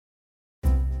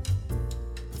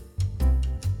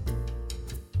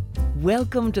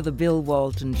Welcome to The Bill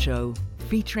Walton Show,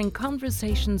 featuring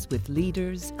conversations with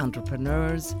leaders,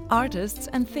 entrepreneurs, artists,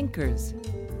 and thinkers.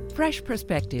 Fresh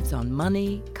perspectives on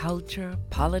money, culture,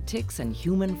 politics, and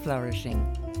human flourishing.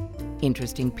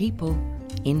 Interesting people,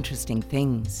 interesting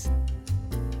things.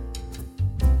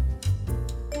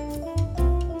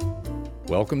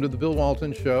 Welcome to The Bill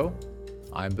Walton Show.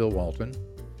 I'm Bill Walton.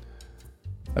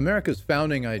 America's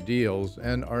founding ideals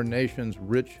and our nation's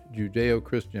rich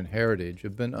Judeo-Christian heritage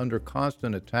have been under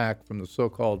constant attack from the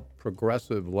so-called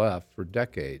progressive left for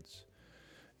decades.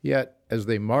 Yet, as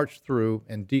they march through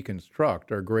and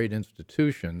deconstruct our great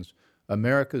institutions,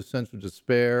 America's sense of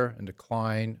despair and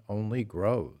decline only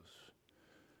grows.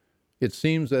 It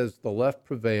seems as the left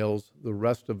prevails, the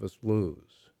rest of us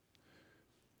lose.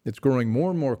 It's growing more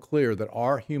and more clear that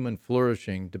our human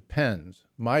flourishing depends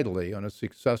mightily on a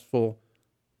successful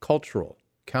cultural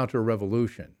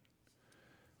counter-revolution.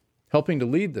 Helping to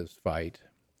lead this fight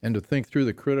and to think through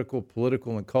the critical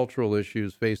political and cultural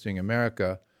issues facing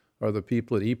America are the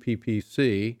people at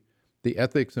EPPC, the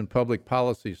Ethics and Public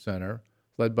Policy Center,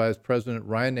 led by its president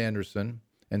Ryan Anderson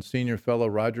and senior fellow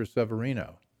Roger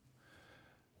Severino.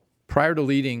 Prior to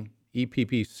leading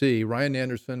EPPC, Ryan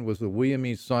Anderson was the William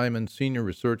E. Simon Senior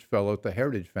Research Fellow at the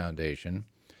Heritage Foundation.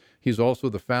 He's also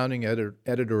the founding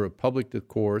editor of Public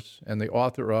Discourse and the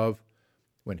author of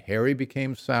When Harry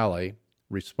Became Sally,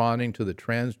 Responding to the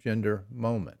Transgender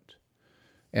Moment,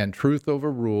 and Truth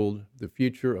Overruled, The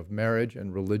Future of Marriage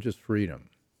and Religious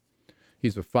Freedom.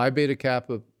 He's a Phi Beta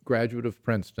Kappa graduate of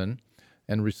Princeton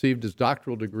and received his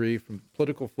doctoral degree from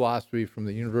political philosophy from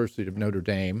the University of Notre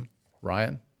Dame.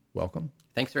 Ryan, welcome.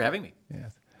 Thanks for having me.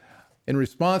 Yes. In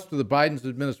response to the Biden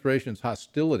administration's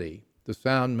hostility to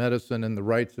sound medicine and the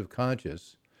rights of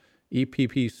conscience,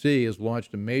 EPPC has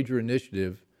launched a major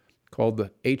initiative called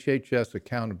the HHS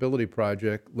Accountability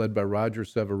Project, led by Roger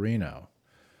Severino.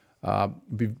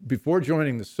 Before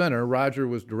joining the center, Roger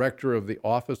was director of the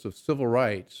Office of Civil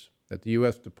Rights at the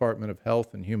U.S. Department of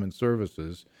Health and Human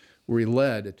Services, where he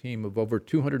led a team of over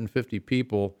 250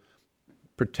 people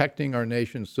protecting our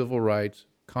nation's civil rights,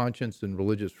 conscience, and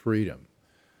religious freedom.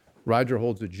 Roger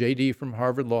holds a JD from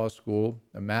Harvard Law School,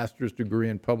 a master's degree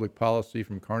in public policy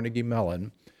from Carnegie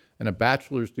Mellon, and a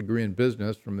bachelor's degree in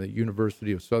business from the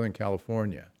University of Southern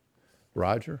California.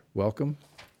 Roger, welcome.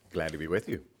 Glad to be with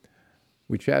you.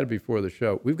 We chatted before the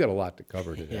show. We've got a lot to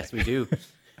cover today. Yes, we do.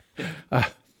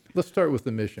 Let's start with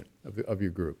the mission of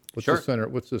your group. What's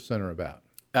the center about?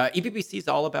 EPPC is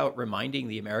all about reminding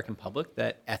the American public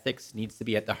that ethics needs to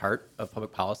be at the heart of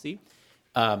public policy.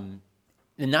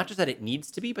 And not just that it needs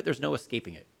to be, but there's no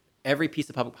escaping it. Every piece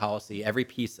of public policy, every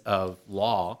piece of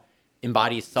law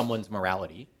embodies someone's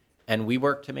morality, and we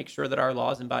work to make sure that our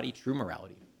laws embody true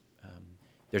morality.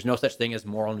 There's no such thing as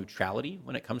moral neutrality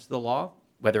when it comes to the law,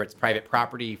 whether it's private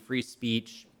property, free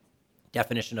speech,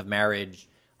 definition of marriage,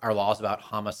 our laws about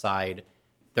homicide.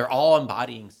 They're all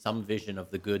embodying some vision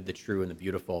of the good, the true, and the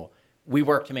beautiful. We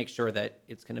work to make sure that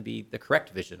it's going to be the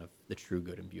correct vision of the true,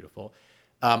 good, and beautiful.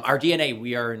 Our DNA,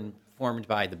 we are informed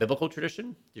by the biblical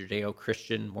tradition, the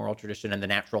Judeo-Christian moral tradition, and the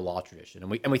natural law tradition.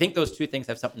 And we think those two things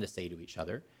have something to say to each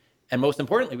other. And most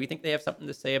importantly, we think they have something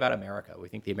to say about America. We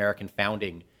think the American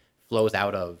founding flows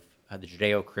out of the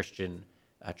Judeo-Christian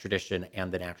tradition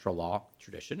and the natural law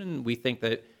tradition. And we think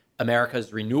that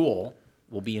America's renewal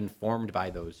will be informed by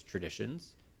those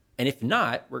traditions. And if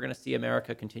not, we're going to see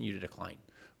America continue to decline.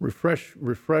 Refresh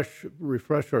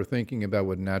our thinking about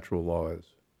what natural law is.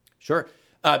 Sure.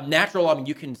 Natural law,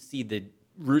 you can see the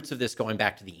roots of this going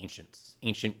back to the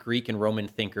ancient Greek and Roman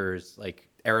thinkers like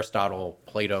Aristotle,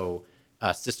 Plato,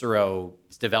 Cicero.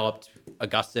 It's developed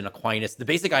Augustine, Aquinas. The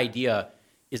basic idea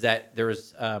is that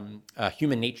there's a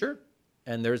human nature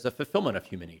and there's a fulfillment of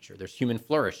human nature. There's human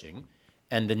flourishing.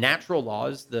 And the natural law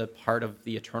is the part of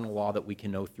the eternal law that we can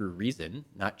know through reason,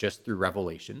 not just through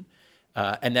revelation.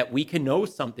 And that we can know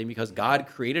something because God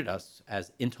created us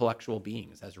as intellectual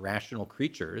beings, as rational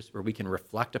creatures, where we can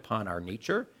reflect upon our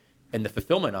nature and the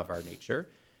fulfillment of our nature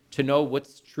to know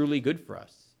what's truly good for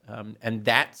us. And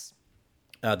that's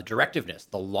the directiveness,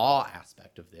 the law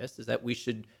aspect of this, is that we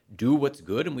should do what's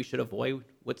good and we should avoid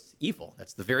what's evil.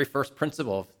 That's the very first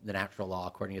principle of the natural law,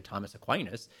 according to Thomas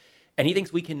Aquinas. And he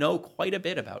thinks we can know quite a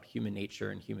bit about human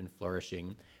nature and human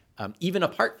flourishing, even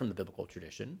apart from the biblical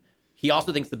tradition. He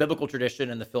also thinks the biblical tradition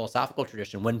and the philosophical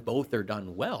tradition, when both are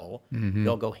done well,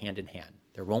 they'll go hand in hand.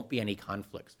 There won't be any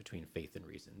conflicts between faith and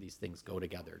reason. These things go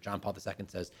together. John Paul II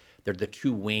says they're the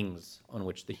two wings on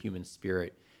which the human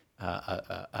spirit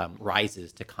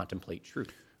rises to contemplate truth.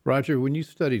 Roger, when you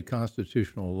studied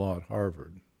constitutional law at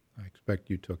Harvard, I expect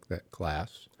you took that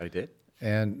class. I did.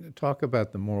 And talk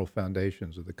about the moral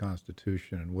foundations of the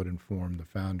Constitution and what informed the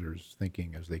founders'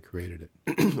 thinking as they created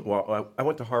it. Well, I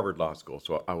went to Harvard Law School,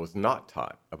 so I was not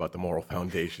taught about the moral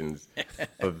foundations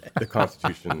of the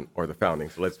Constitution or the founding.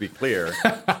 So let's be clear.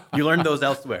 You learned those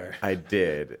elsewhere. I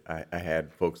did. I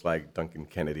had folks like Duncan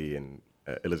Kennedy and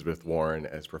Elizabeth Warren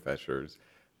as professors.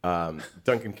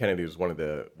 Duncan Kennedy was one of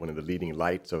the leading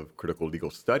lights of critical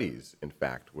legal studies, in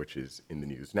fact, which is in the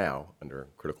news now under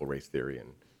critical race theory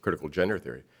and critical gender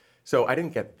theory. So I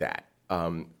didn't get that.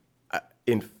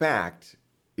 In fact,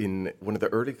 in one of the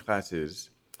early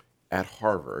classes at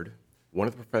Harvard, one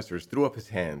of the professors threw up his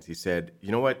hands. He said,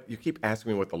 you know what, you keep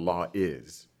asking me what the law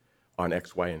is on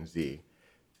X, Y, and Z.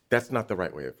 That's not the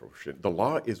right way to approach it. The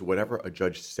law is whatever a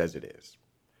judge says it is.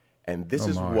 And this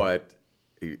is what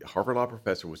a Harvard Law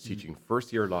professor was teaching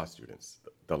first-year law students.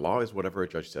 The law is whatever a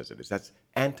judge says it is. That's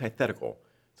antithetical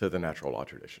to the natural law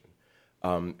tradition.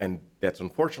 And that's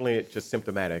unfortunately just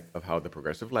symptomatic of how the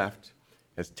progressive left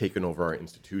has taken over our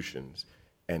institutions,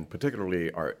 and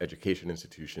particularly our education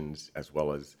institutions, as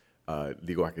well as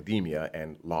legal academia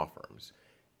and law firms,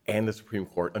 and the Supreme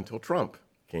Court until Trump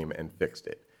came and fixed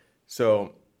it.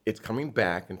 So it's coming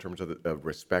back in terms of the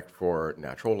respect for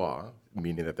natural law,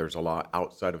 meaning that there's a law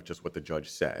outside of just what the judge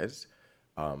says.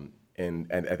 And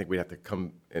I think we have to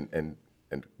come and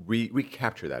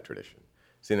recapture that tradition,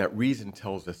 saying that reason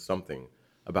tells us something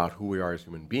about who we are as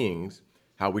human beings,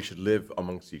 how we should live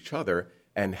amongst each other,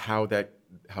 and how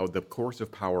the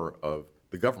coercive power of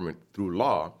the government through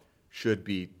law should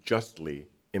be justly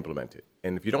implemented.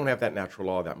 And if you don't have that natural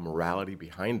law, that morality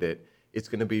behind it, it's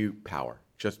going to be power,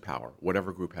 just power,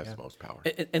 whatever group has the most power.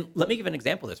 And let me give an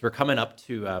example of this. We're coming up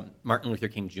to Martin Luther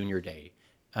King Jr. Day.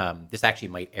 This actually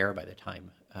might air by the time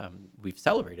we've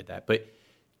celebrated that. But,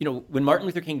 you know, when Martin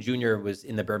Luther King Jr. was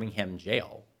in the Birmingham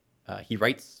jail, he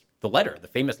writes the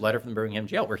famous letter from the Birmingham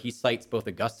jail, where he cites both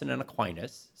Augustine and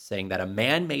Aquinas, saying that a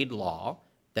man-made law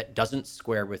that doesn't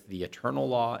square with the eternal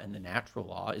law and the natural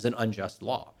law is an unjust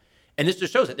law. And this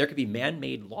just shows that there could be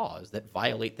man-made laws that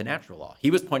violate the natural law. He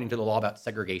was pointing to the law about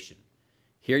segregation.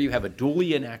 Here you have a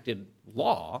duly enacted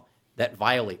law that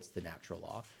violates the natural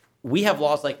law. We have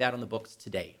laws like that on the books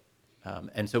today.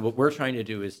 And so what we're trying to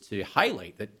do is to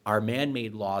highlight that our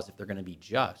man-made laws, if they're going to be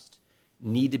just,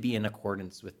 need to be in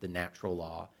accordance with the natural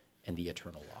law and the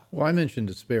eternal law. Well, I mentioned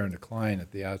despair and decline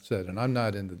at the outset, and I'm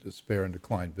not in the despair and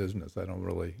decline business. I don't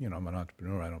really, I'm an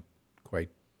entrepreneur. I don't quite.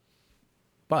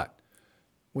 But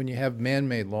when you have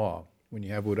man-made law, when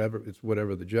you have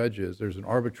whatever the judge is, there's an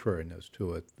arbitrariness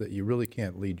to it that you really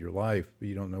can't lead your life, but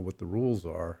you don't know what the rules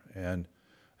are, and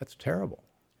that's terrible.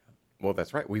 Well,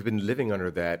 that's right. We've been living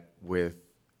under that with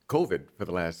COVID for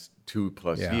the last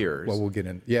 2+ years. Well, we'll get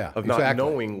in. Of not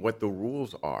knowing what the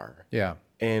rules are. Yeah.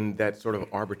 And that sort of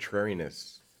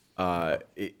arbitrariness,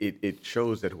 it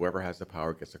shows that whoever has the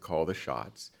power gets to call the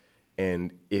shots.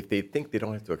 And if they think they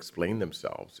don't have to explain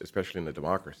themselves, especially in a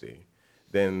democracy,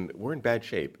 then we're in bad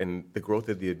shape. And the growth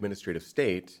of the administrative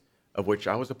state, of which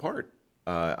I was a part.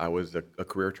 I was a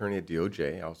career attorney at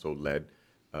DOJ. I also led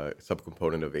a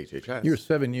subcomponent of HHS. You were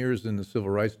 7 years in the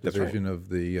Civil Rights That's Division right. of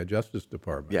the Justice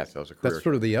Department. Yes, I was a career That's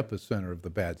sort of the epicenter of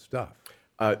the bad stuff.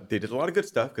 They did a lot of good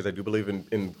stuff because I do believe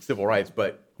in civil rights,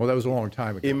 but Well, that was a long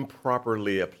time ago.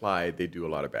 improperly applied, they do a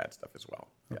lot of bad stuff as well.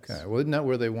 Okay. Yes. Well, isn't that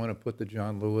where they want to put the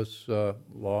John Lewis law?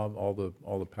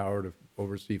 All the power to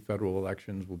oversee federal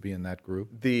elections will be in that group.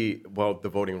 The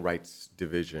voting rights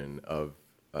division of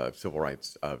civil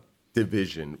rights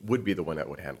division would be the one that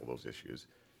would handle those issues.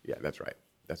 Yeah, that's right.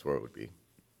 That's where it would be.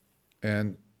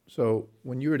 And so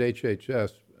when you were at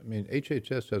HHS, I mean,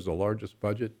 HHS has the largest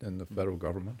budget in the federal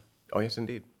government. Oh, yes,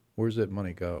 indeed. Where's that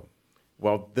money go?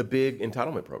 Well, the big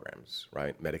entitlement programs,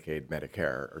 right? Medicaid,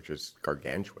 Medicare, are just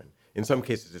gargantuan. In some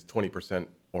cases, it's 20%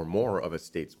 or more of a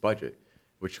state's budget,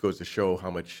 which goes to show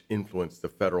how much influence the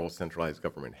federal centralized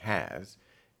government has.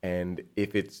 And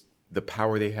if it's the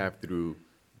power they have through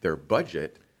their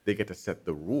budget, they get to set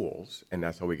the rules. And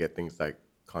that's how we get things like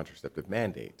contraceptive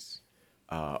mandates,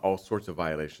 all sorts of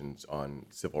violations on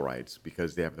civil rights,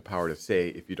 because they have the power to say,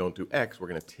 if you don't do X, we're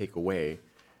going to take away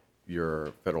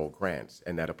your federal grants.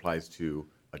 And that applies to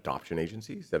adoption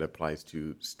agencies, that applies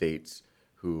to states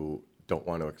who don't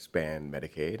want to expand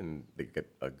Medicaid and they get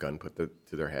a gun put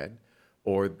to their head,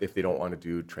 or if they don't want to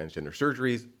do transgender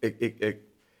surgeries,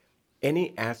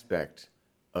 any aspect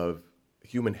of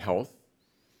human health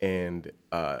and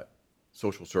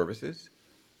social services.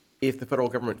 If the federal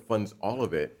government funds all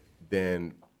of it,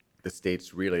 then the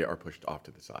states really are pushed off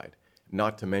to the side.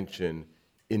 Not to mention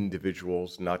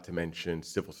individuals, not to mention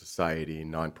civil society,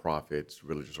 nonprofits,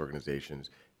 religious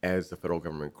organizations. As the federal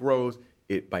government grows,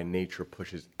 it by nature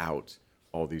pushes out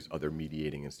all these other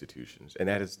mediating institutions. And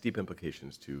that has deep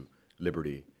implications to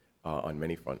liberty on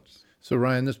many fronts. So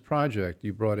Ryan, this project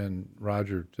you brought in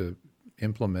Roger to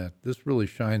implement, this really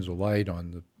shines a light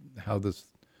on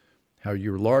how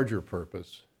your larger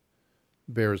purpose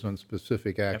bears on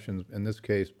specific actions, in this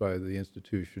case by the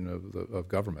institution of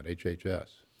government, HHS.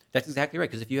 That's exactly right.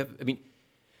 Because if you have,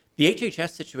 the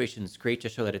HHS situation is great to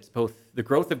show that it's both the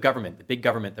growth of government, the big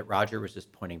government that Roger was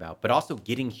just pointing out, but also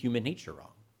getting human nature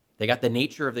wrong. They got the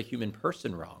nature of the human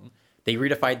person wrong. They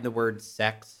redefined the word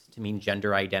sex to mean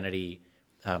gender identity.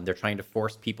 They're trying to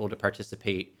force people to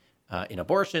participate in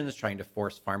abortions, trying to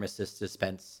force pharmacists to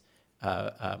dispense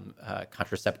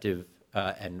contraceptives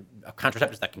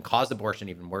that can cause abortion,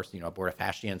 even worse,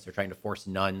 abortifacients. They're trying to force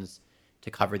nuns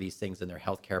to cover these things in their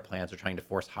healthcare plans. They're trying to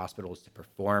force hospitals to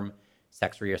perform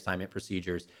sex reassignment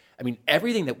procedures.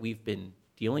 Everything that we've been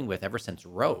dealing with ever since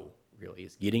Roe really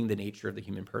is getting the nature of the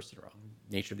human person wrong.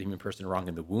 Nature of the human person wrong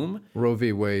in the womb. Roe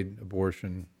v. Wade,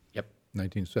 abortion, Yep.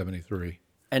 1973.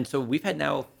 And so we've had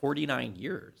now 49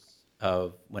 years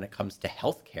of, when it comes to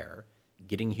healthcare,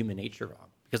 getting human nature wrong.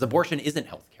 Because abortion isn't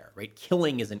healthcare, right?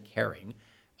 Killing isn't caring.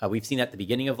 We've seen at the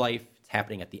beginning of life. It's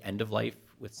happening at the end of life,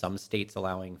 with some states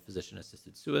allowing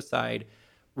physician-assisted suicide.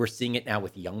 We're seeing it now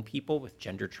with young people with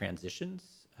gender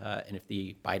transitions. And if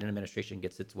the Biden administration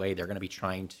gets its way, they're going to be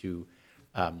trying to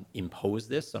impose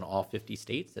this on all 50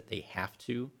 states, that they have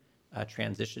to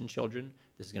transition children.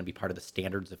 This is going to be part of the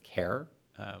standards of care.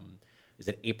 Is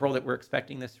it April that we're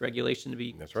expecting this regulation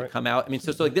to come out?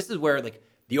 So this is where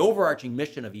the overarching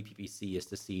mission of EPPC is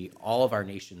to see all of our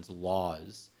nation's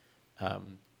laws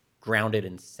grounded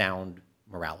in sound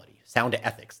morality, sound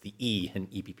ethics, the E in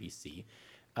EPPC.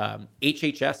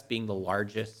 HHS being the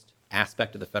largest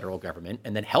aspect of the federal government,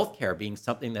 and then healthcare being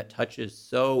something that touches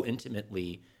so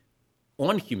intimately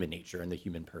on human nature and the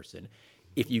human person.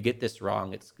 If you get this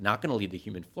wrong, it's not going to lead to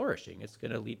human flourishing. It's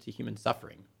going to lead to human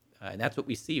suffering. And that's what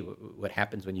we see, what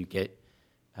happens when you get,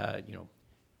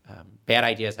 bad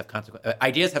ideas have consequences.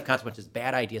 Ideas have consequences.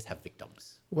 Bad ideas have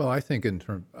victims. Well, I think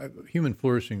human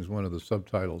flourishing is one of the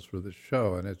subtitles for this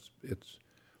show, and it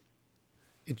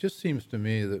just seems to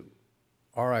me that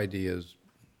our ideas,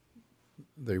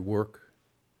 they work,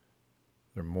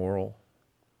 they're moral,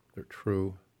 they're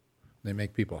true, they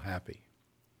make people happy,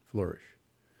 flourish.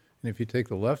 And if you take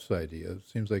the left's idea, it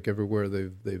seems like everywhere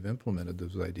they've implemented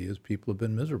those ideas, people have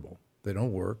been miserable. They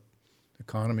don't work,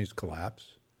 economies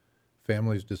collapse,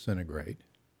 families disintegrate,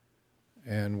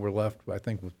 and we're left, I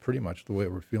think, with pretty much the way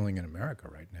we're feeling in America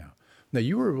right now. Now,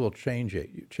 you were a real change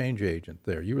agent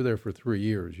there. You were there for 3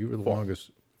 years. You were the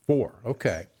longest. 4.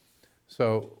 Okay.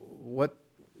 So what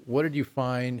did you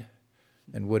find,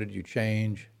 and what did you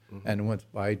change, and what's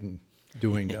Biden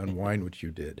doing to unwind what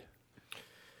you did?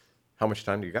 How much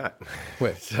time do you got?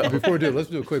 Wait, before we do, let's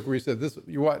do a quick reset. This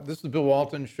is the Bill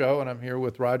Walton Show, and I'm here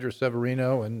with Roger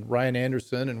Severino and Ryan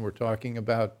Anderson, and we're talking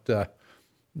about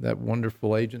that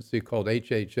wonderful agency called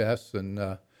HHS, and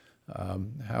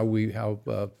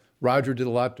how Roger did a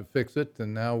lot to fix it,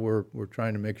 and now we're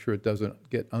trying to make sure it doesn't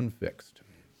get unfixed.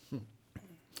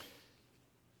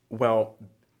 Well,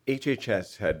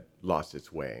 HHS had lost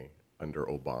its way under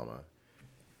Obama,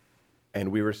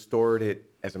 and we restored it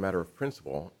as a matter of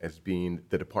principle as being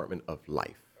the Department of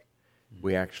Life.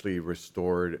 We actually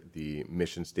restored the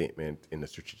mission statement in the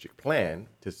strategic plan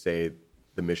to say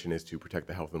the mission is to protect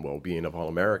the health and well-being of all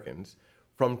Americans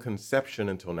from conception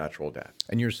until natural death.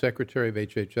 And your secretary of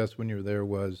HHS when you were there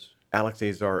was? Alex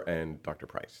Azar and Dr.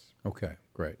 Price. Okay,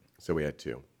 great. So we had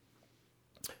 2.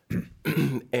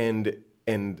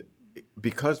 And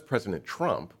because President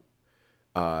Trump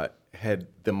had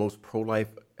the most pro-life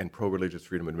and pro-religious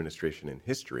freedom administration in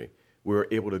history, we were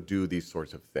able to do these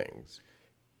sorts of things.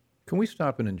 Can we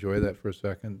stop and enjoy that for a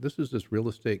second? This is this real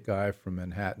estate guy from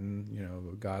Manhattan,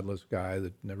 a godless guy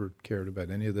that never cared about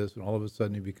any of this, and all of a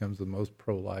sudden he becomes the most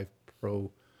pro-life,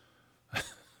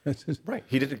 Right.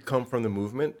 He didn't come from the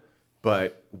movement,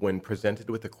 but when presented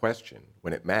with a question,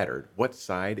 when it mattered, what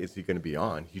side is he going to be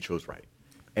on, he chose right.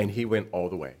 And he went all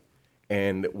the way.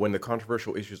 And when the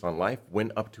controversial issues on life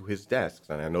went up to his desk,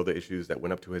 and I know the issues that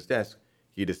went up to his desk,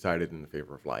 he decided in the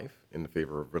favor of life, in the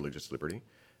favor of religious liberty.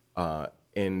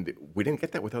 And we didn't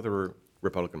get that with other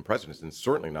Republican presidents, and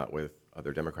certainly not with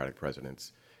other Democratic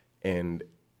presidents. And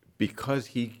because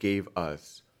he gave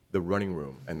us the running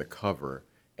room and the cover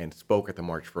and spoke at the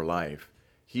March for Life,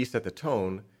 he set the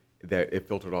tone that it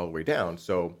filtered all the way down.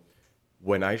 So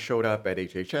when I showed up at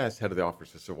HHS, head of the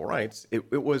Office of Civil Rights,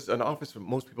 it was an office that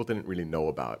most people didn't really know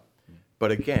about.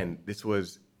 But again, this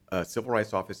was a civil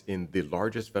rights office in the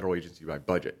largest federal agency by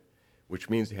budget, which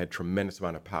means it had tremendous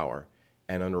amount of power.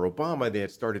 And under Obama, they had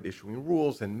started issuing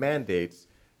rules and mandates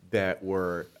that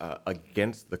were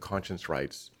against the conscience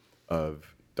rights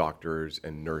of doctors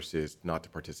and nurses not to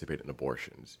participate in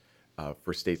abortions,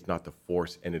 for states not to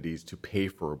force entities to pay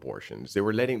for abortions. They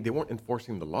weren't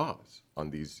enforcing the laws on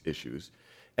these issues.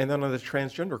 And then on the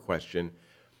transgender question,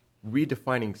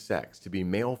 redefining sex to be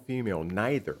male, female,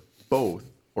 neither, both,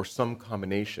 or some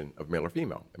combination of male or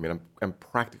female. I mean, I'm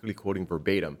practically quoting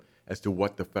verbatim as to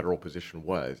what the federal position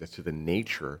was, as to the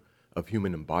nature of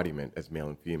human embodiment as male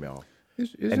and female.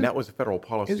 And that was a federal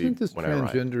policy. Isn't this when I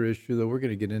arrived. transgender issue, though, we're going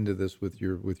to get into this with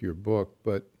your book,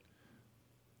 but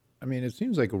I mean, it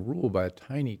seems like a rule by a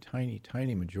tiny, tiny,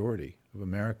 tiny majority of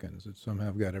Americans that somehow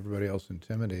have got everybody else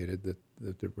intimidated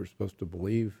that we're supposed to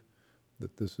believe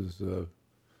that this is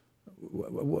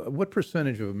what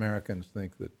percentage of Americans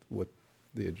think that what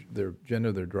their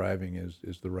agenda they're driving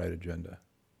is the right agenda?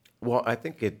 Well, I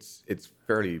think it's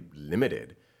fairly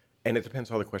limited, and it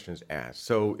depends how the question is asked.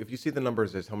 So if you see the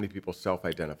numbers as how many people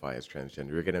self-identify as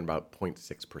transgender, you're getting about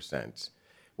 0.6%,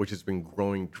 which has been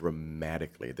growing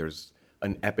dramatically. There's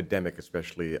an epidemic,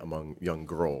 especially among young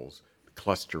girls,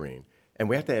 clustering. And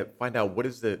we have to find out what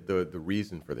is the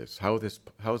reason for this. How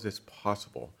is this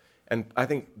possible? And I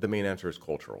think the main answer is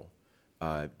cultural,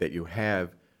 that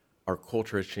our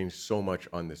culture has changed so much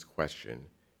on this question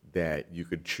that you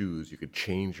could choose, you could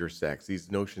change your sex. These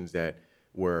notions that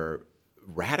were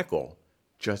radical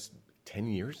just 10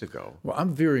 years ago. Well,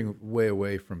 I'm veering way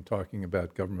away from talking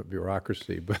about government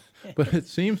bureaucracy, but it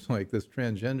seems like this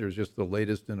transgender is just the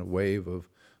latest in a wave of,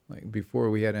 like, before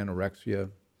we had anorexia,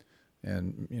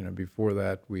 and before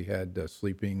that we had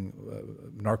sleeping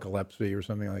narcolepsy or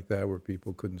something like that, where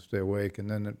people couldn't stay awake,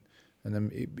 and then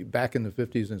back in the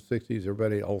 50s and 60s,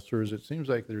 everybody had ulcers. It seems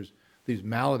like there's these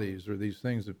maladies or these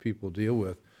things that people deal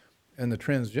with. And the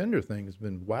transgender thing has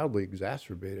been wildly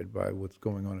exacerbated by what's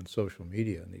going on in social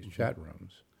media and these chat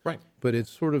rooms. Right. But it's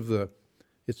sort of the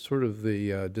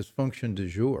dysfunction du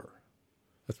jour.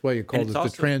 That's why you call this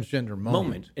the transgender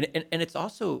moment. And it's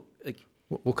also like,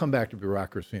 we'll come back to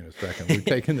bureaucracy in a second. We've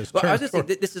taken this. Well, I was going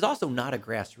to say, this is also not a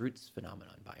grassroots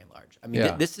phenomenon by and large. I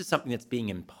mean, this is something that's being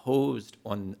imposed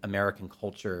on American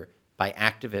culture by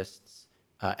activists,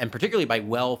 and particularly by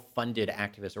well-funded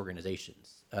activist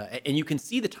organizations. And you can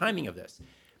see the timing of this.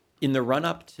 In the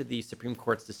run-up to the Supreme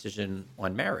Court's decision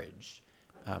on marriage,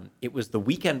 it was the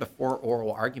weekend before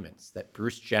oral arguments that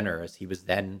Bruce Jenner, as he was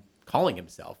then calling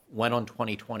himself, went on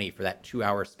 2020 for that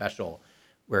 2-hour special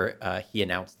where he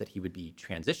announced that he would be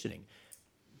transitioning.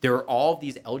 There are all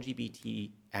these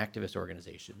LGBT activist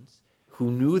organizations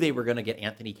who knew they were going to get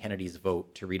Anthony Kennedy's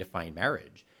vote to redefine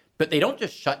marriage. But they don't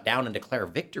just shut down and declare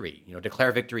victory.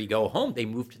 Declare victory, go home. They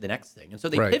move to the next thing. And so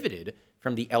they pivoted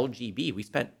from the LGB. We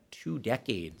spent 2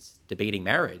 decades debating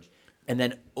marriage. And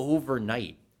then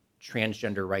overnight,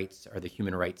 transgender rights are the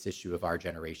human rights issue of our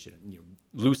generation,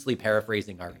 loosely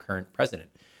paraphrasing our current president.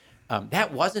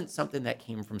 That wasn't something that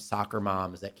came from soccer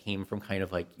moms, that came from kind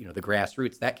of like, the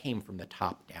grassroots. That came from the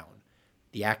top down.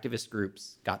 The activist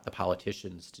groups got the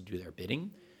politicians to do their bidding.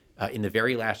 In the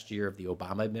very last year of the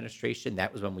Obama administration,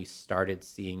 that was when we started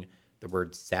seeing the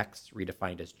word sex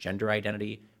redefined as gender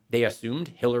identity. They assumed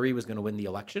Hillary was going to win the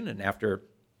election, and after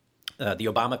the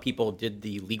Obama people did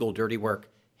the legal dirty work,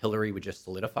 Hillary would just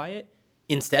solidify it.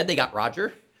 Instead, they got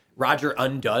Roger. Roger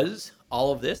undoes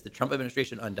all of this. The Trump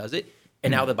administration undoes it,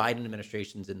 and now the Biden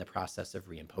administration's in the process of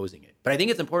reimposing it. But I think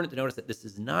it's important to notice that this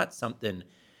is not something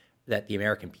that the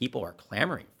American people are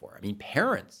clamoring for. I mean,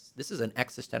 parents, this is an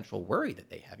existential worry that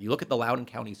they have. You look at the Loudoun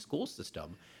County school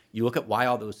system, you look at why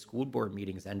all those school board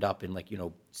meetings end up in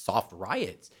soft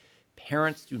riots.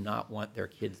 Parents do not want their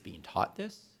kids being taught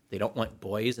this. They don't want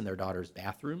boys in their daughters'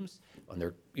 bathrooms when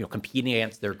they're competing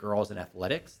against their girls in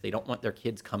athletics. They don't want their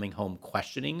kids coming home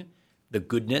questioning the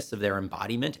goodness of their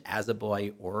embodiment as a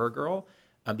boy or a girl.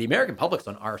 The American public's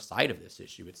on our side of this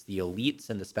issue. It's the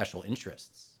elites and the special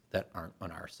interests that aren't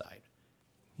on our side.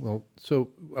 Well, so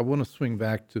I want to swing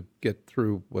back to get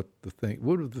through what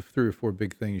are the 3 or 4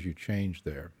 big things you changed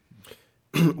there?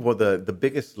 Well, the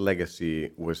biggest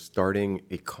legacy was starting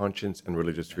a conscience and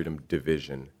religious freedom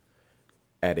division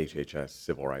at HHS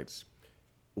Civil Rights.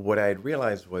 What I had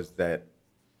realized was that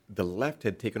the left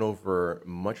had taken over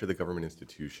much of the government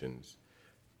institutions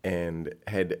and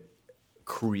had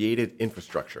created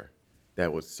infrastructure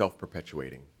that was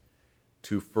self-perpetuating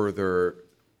to further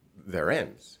their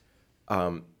ends.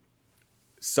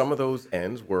 Some of those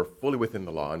ends were fully within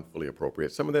the law and fully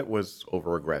appropriate. Some of that was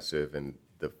over-aggressive and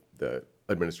the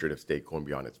administrative state going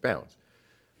beyond its bounds.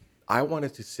 I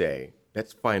wanted to say,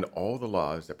 let's find all the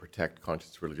laws that protect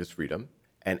conscience and religious freedom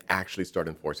and actually start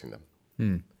enforcing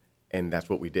them. And that's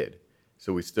what we did.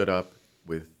 So we stood up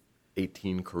with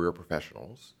 18 career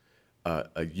professionals,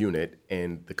 a unit,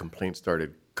 and the complaints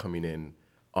started coming in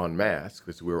en masse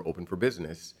because we were open for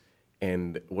business.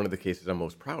 And one of the cases I'm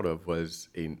most proud of was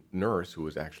a nurse who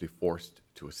was actually forced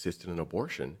to assist in an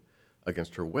abortion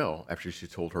against her will after she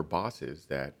told her bosses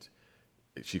that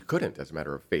she couldn't, as a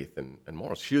matter of faith and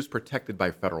morals. She was protected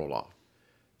by federal law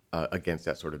against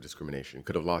that sort of discrimination.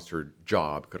 Could have lost her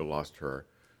job, could have lost her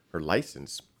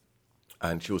license,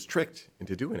 and she was tricked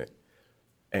into doing it.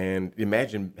 And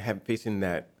imagine facing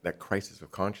that crisis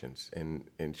of conscience, and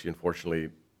she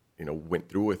unfortunately, went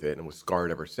through with it and was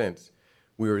scarred ever since.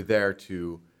 We were there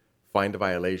to find a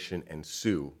violation and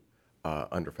sue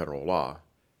under federal law.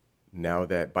 Now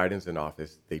that Biden's in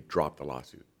office, they dropped the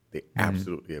lawsuit. They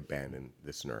absolutely abandoned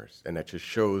this nurse. And that just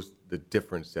shows the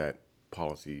difference that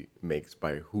policy makes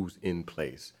by who's in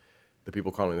place. The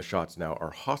people calling the shots now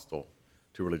are hostile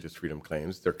to religious freedom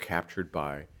claims. They're captured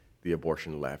by the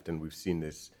abortion left, and we've seen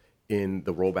this in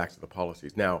the rollbacks of the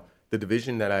policies. Now, the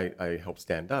division that I helped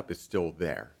stand up is still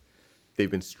there.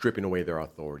 They've been stripping away their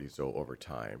authorities, though, over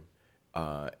time.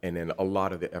 And then a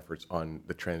lot of the efforts on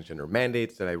the transgender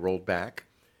mandates that I rolled back.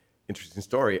 Interesting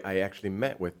story, I actually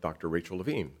met with Dr. Rachel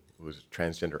Levine, who was a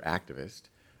transgender activist,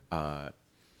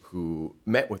 who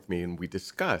met with me, and we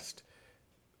discussed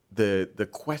the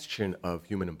question of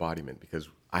human embodiment, because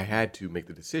I had to make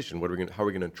the decision, how are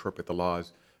we going to interpret the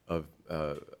laws of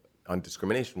on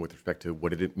discrimination with respect to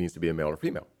what it means to be a male or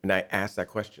female? And I asked that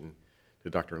question to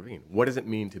Dr. Levine. What does it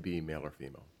mean to be male or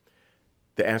female?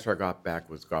 The answer I got back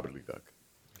was gobbledygook.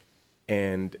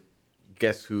 And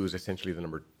guess who's essentially the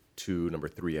number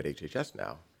 3 at HHS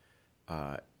now?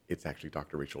 It's actually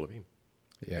Dr. Rachel Levine.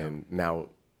 Yeah. And now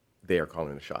they are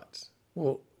calling the shots.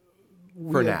 Well,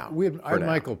 I had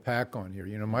Michael Pack on here.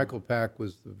 Michael Pack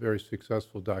was the very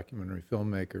successful documentary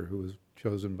filmmaker who was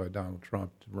chosen by Donald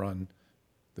Trump to run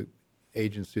the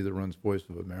agency that runs Voice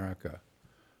of America.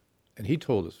 And he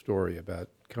told a story about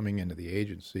coming into the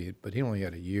agency, but he only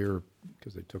had a year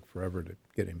because they took forever to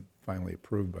get him finally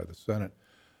approved by the Senate.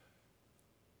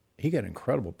 He got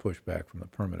incredible pushback from the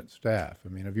permanent staff. I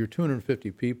mean, of your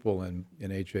 250 people in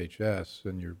HHS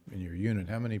and in your unit,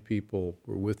 how many people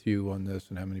were with you on this,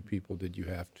 and how many people did you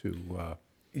have to?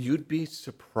 You'd be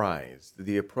surprised.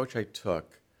 The approach I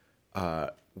took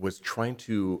was trying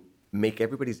to make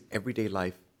everybody's everyday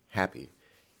life happy.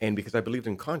 And because I believed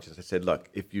in conscience, I said, look,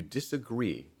 if you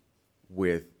disagree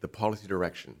with the policy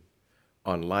direction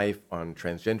on life, on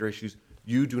transgender issues,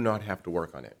 you do not have to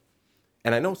work on it.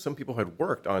 And I know some people had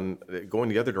worked on going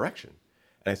the other direction.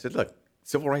 And I said, look,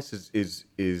 civil rights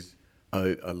is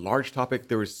a large topic.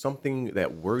 There is something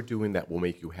that we're doing that will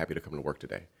make you happy to come to work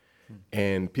today.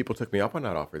 And people took me up on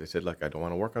that offer. They said, look, I don't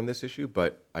want to work on this issue,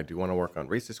 but I do want to work on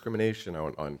race discrimination,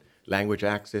 on language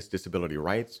access, disability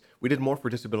rights. We did more for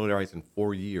disability rights in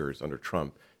 4 years under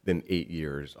Trump than 8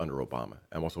 years under Obama.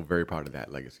 I'm also very proud of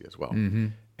that legacy as well. Mm-hmm.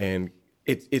 And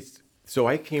so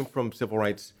I came from civil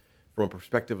rights from a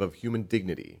perspective of human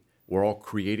dignity. We're all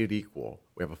created equal.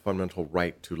 We have a fundamental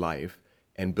right to life,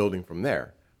 and building from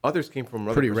there. Others came from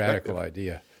another perspective. Pretty radical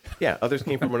idea. Yeah, others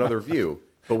came from another view,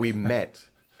 but we met.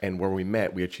 And where we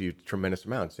met, we achieved tremendous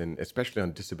amounts, and especially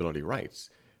on disability rights.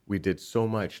 We did so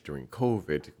much during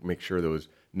COVID to make sure there was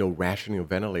no rationing of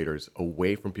ventilators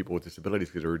away from people with disabilities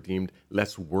because they were deemed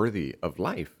less worthy of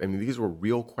life. I mean, these were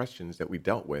real questions that we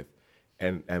dealt with,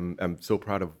 and I'm so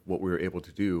proud of what we were able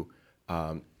to do.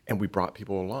 And we brought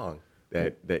people along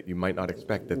that you might not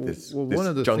expect that this one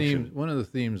of the junction. One of the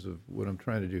themes of what I'm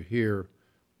trying to do here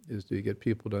is to get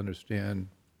people to understand,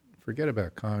 forget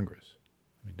about Congress.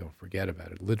 I mean, don't forget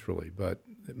about it literally, but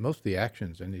most of the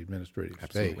actions in the administrative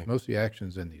state, most of the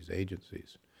actions in these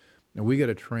agencies. And we got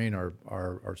to train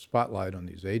our spotlight on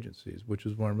these agencies, which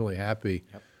is why I'm really happy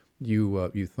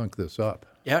you thunk this up.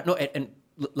 Yeah, no, and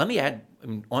let me add,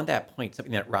 on that point,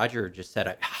 something that Roger just said.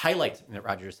 I highlight something that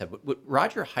Roger just said. What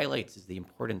Roger highlights is the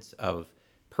importance of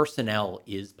personnel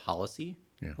is policy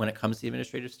when it comes to the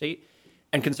administrative state.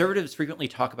 And conservatives frequently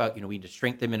talk about, we need to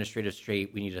shrink the administrative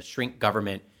state, we need to shrink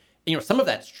government. Some of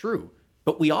that's true,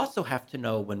 but we also have to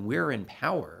know when we're in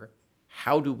power,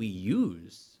 how do we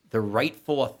use the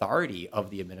rightful authority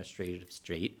of the administrative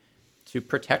state to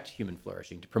protect human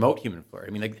flourishing, to promote human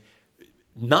flourishing?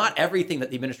 Not everything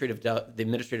that the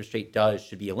administrative state does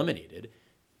should be eliminated.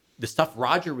 The stuff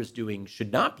Roger was doing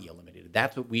should not be eliminated.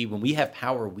 That's what when we have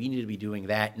power, we need to be doing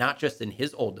that, not just in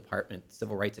his old department,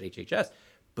 civil rights at HHS,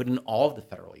 but in all of the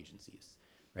federal agencies,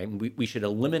 right? We should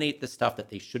eliminate the stuff that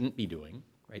they shouldn't be doing.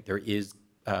 Right? There is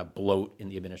bloat in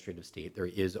the administrative state. There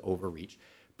is overreach.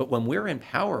 But when we're in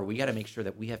power, we got to make sure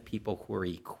that we have people who are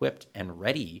equipped and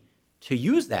ready to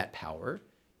use that power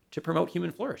to promote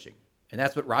human flourishing. And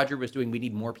that's what Roger was doing. We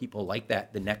need more people like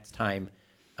that the next time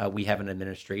we have an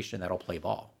administration that'll play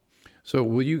ball. So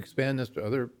will you expand this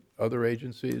to other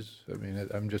agencies? I mean,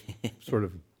 I'm just sort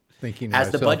of thinking to As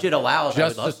myself, the budget allows, I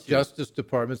would love to. Justice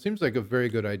Department seems like a very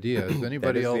good idea. Is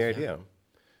anybody else? The idea.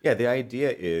 Yeah, the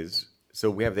idea is, so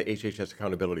we have the HHS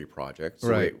Accountability Project. So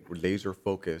Right. we're laser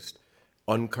focused,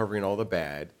 uncovering all the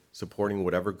bad, supporting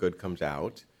whatever good comes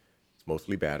out. It's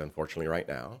mostly bad, unfortunately, right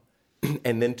now.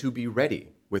 And then to be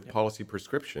ready with policy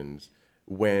prescriptions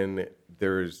when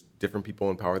there's different people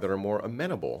in power that are more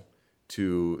amenable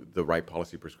to the right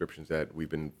policy prescriptions that we've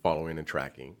been following and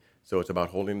tracking. So it's about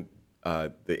holding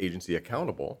the agency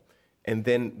accountable. And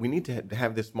then we need to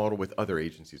have this model with other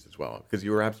agencies as well, because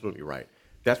you were absolutely right.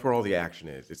 That's where all the action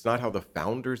is. It's not how the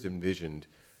founders envisioned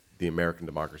the American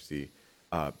democracy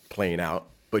playing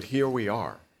out, but here we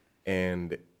are.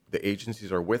 And the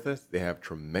agencies are with us. They have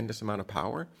tremendous amount of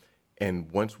power.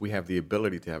 And once we have the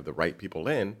ability to have the right people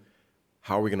in,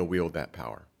 how are we going to wield that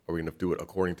power? Are we going to do it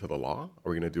according to the law?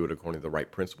 Are we going to do it according to the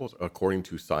right principles, according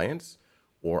to science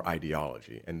or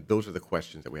ideology? And those are the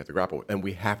questions that we have to grapple with. And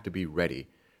we have to be ready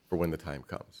for when the time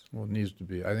comes. Well, it needs to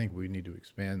be. I think we need to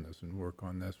expand this and work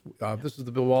on this. This is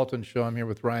the Bill Walton Show. I'm here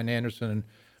with Ryan Anderson and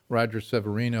Roger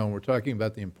Severino, and we're talking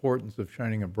about the importance of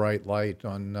shining a bright light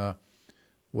on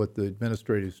what the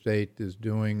administrative state is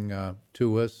doing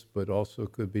to us, but also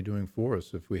could be doing for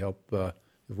us if we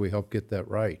help get that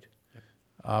right.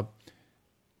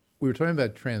 We were talking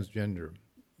about transgender.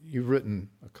 You've written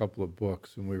a couple of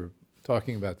books, and we were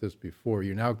talking about this before.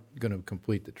 You're now going to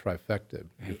complete the trifecta.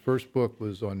 Your first book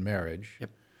was on marriage,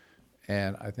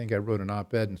 and I think I wrote an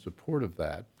op-ed in support of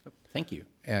that. Thank you.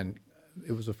 And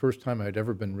it was the first time I'd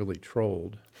ever been really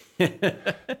trolled.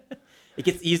 It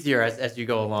gets easier as you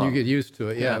go along. You get used to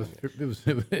it. Yeah, it was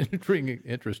intriguing,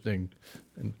 interesting,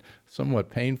 and somewhat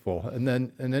painful. And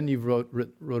then you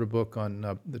wrote a book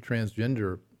on the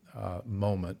transgender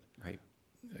moment. Right.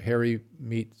 Harry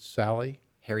meets Sally.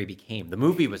 Harry became. The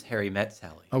movie was Harry Met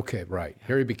Sally. Okay, right.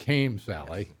 Harry became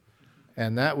Sally,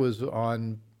 and that was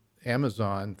on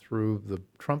Amazon through the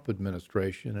Trump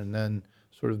administration, and then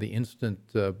sort of the instant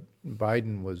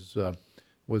Biden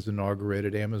was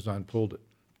inaugurated, Amazon pulled it.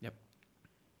 Yep,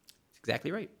 that's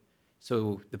exactly right.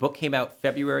 So the book came out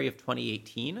February of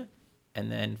 2018,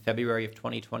 and then February of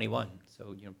 2021.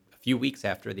 So a few weeks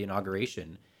after the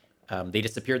inauguration, they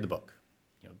disappeared the book.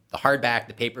 The hardback,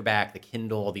 the paperback, the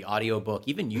Kindle, the audiobook,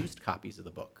 even used copies of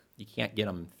the book. You can't get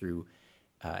them through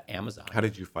Amazon. How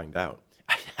did you find out?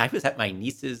 I was at my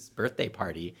niece's birthday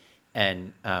party,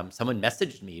 and someone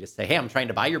messaged me to say, hey, I'm trying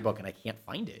to buy your book, and I can't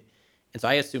find it. And so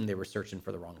I assumed they were searching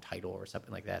for the wrong title or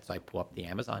something like that. So I pull up the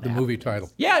Amazon app. The movie title.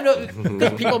 Yeah,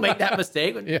 no, people make that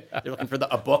mistake when they're looking for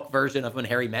a book version of When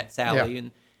Harry Met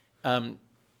Sally, and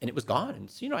it was gone.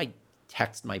 And so, I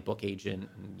text my book agent,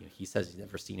 and he says he's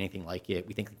never seen anything like it.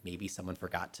 We think maybe someone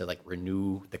forgot to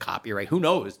renew the copyright. Who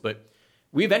knows? But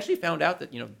we eventually found out that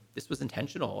this was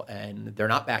intentional, and they're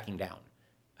not backing down.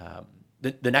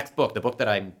 The next book, the book that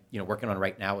I'm working on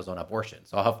right now, is on abortion.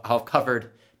 So I'll have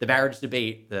covered the marriage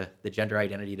debate, the gender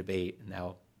identity debate, and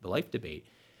now the life debate.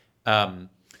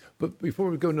 But before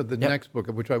we go into the next book,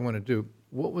 which I want to do,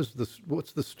 what's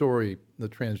the story, the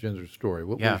transgender story?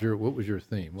 What was your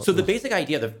theme? The basic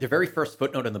idea, the very first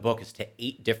footnote in the book is to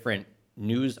 8 different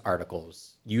news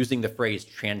articles using the phrase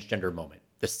transgender moment.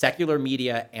 The secular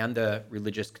media and the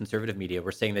religious conservative media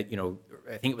were saying that,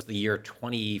 I think it was the year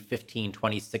 2015,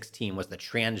 2016 was the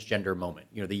transgender moment.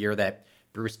 The year that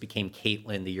Bruce became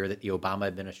Caitlyn, the year that the Obama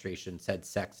administration said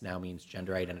sex now means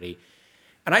gender identity.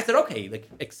 And I said, okay,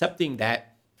 accepting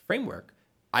that framework,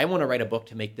 I want to write a book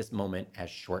to make this moment as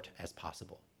short as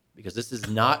possible, because this is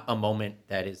not a moment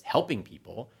that is helping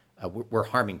people. We're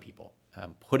harming people.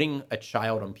 Putting a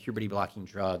child on puberty-blocking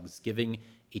drugs, giving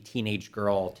a teenage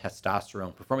girl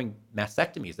testosterone, performing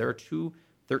mastectomies. There are 2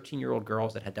 13-year-old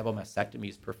girls that had double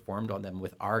mastectomies performed on them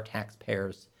with our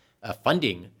taxpayers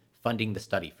funding the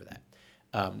study for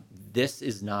that. This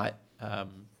is not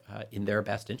in their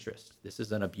best interest. This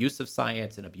is an abuse of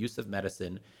science, an abuse of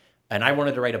medicine. And I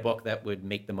wanted to write a book that would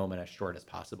make the moment as short as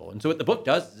possible. And so what the book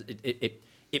does,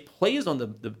 it plays on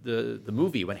the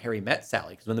movie When Harry Met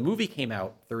Sally. Because when the movie came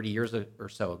out 30 years or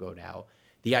so ago now,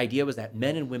 the idea was that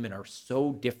men and women are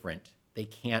so different, they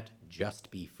can't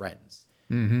just be friends.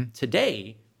 Mm-hmm.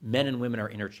 Today, men and women are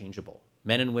interchangeable.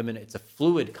 Men and women, it's a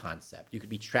fluid concept. You could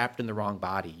be trapped in the wrong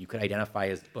body. You could identify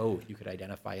as both. You could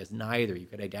identify as neither. You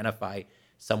could identify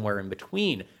somewhere in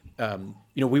between.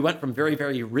 We went from very,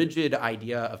 very rigid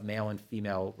idea of male and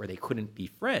female where they couldn't be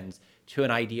friends to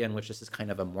an idea in which this is kind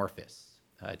of amorphous.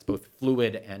 It's both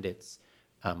fluid and it's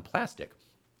plastic.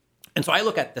 And so I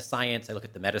look at the science, I look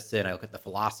at the medicine, I look at the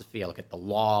philosophy, I look at the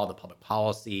law, the public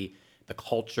policy, the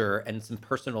culture, and some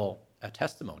personal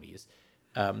testimonies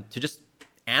to just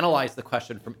analyze the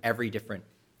question from every different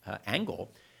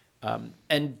angle.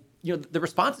 And the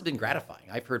response has been gratifying.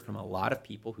 I've heard from a lot of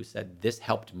people who said this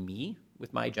helped me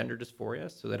with my gender dysphoria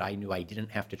so that I knew I didn't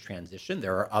have to transition.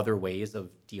 There are other ways of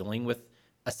dealing with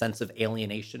a sense of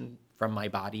alienation from my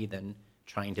body than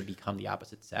trying to become the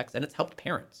opposite sex, and it's helped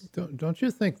parents. Don't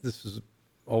you think this is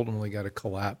ultimately got to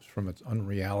collapse from its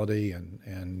unreality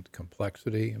and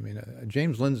complexity? I mean,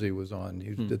 James Lindsay was on.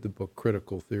 He did the book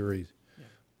Critical Theories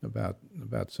about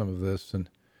some of this, and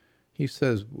he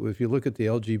says if you look at the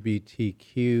LGBT,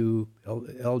 we're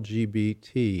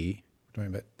talking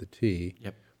about the T.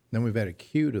 Yep. Then we've had a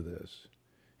Q to this,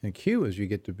 and Q is you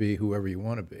get to be whoever you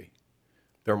want to be.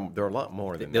 There are a lot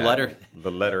more than the that.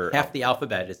 letter. Half the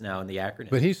alphabet is now in the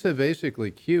acronym. But he said basically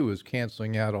Q is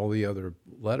canceling out all the other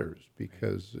letters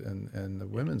because and the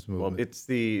women's movement. Well, it's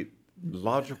the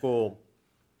logical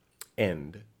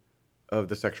end of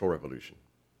the sexual revolution.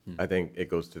 I think it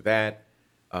goes to that.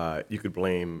 You could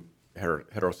blame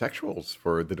heterosexuals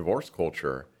for the divorce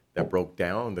culture that broke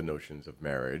down the notions of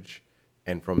marriage,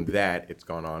 and from that it's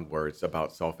gone on where it's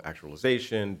about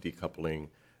self-actualization, decoupling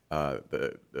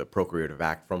the procreative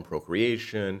act from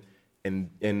procreation,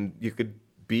 and you could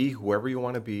be whoever you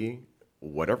want to be,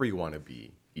 whatever you want to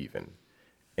be, even.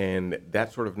 And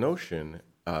that sort of notion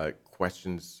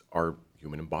questions our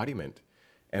human embodiment.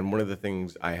 And one of the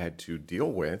things I had to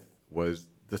deal with was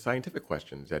the scientific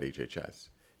questions at HHS.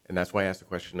 And that's why I asked the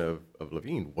question of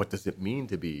Levine, what does it mean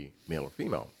to be male or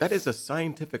female? That is a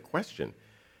scientific question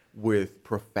with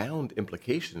profound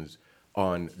implications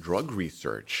on drug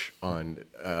research, on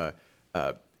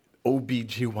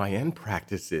OBGYN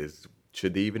practices.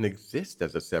 Should they even exist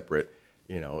as a separate,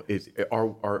 is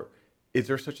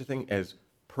there such a thing as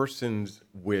persons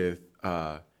with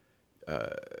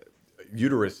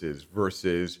uteruses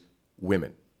versus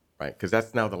women, right? Because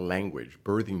that's now the language.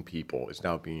 Birthing people is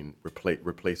now being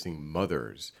replacing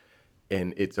mothers.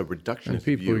 And it's a reductionist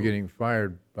view. And people are getting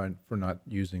fired for not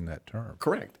using that term.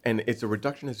 Correct. And it's a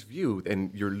reductionist view,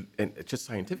 and just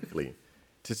scientifically,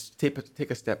 to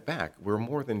take a step back, we're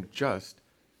more than just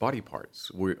body parts.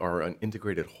 We are an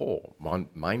integrated whole,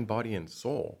 mind, body, and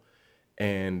soul.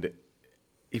 And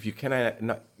if you get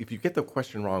the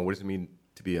question wrong, what does it mean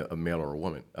to be a male or a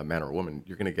woman, a man or a woman,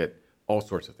 you're going to get all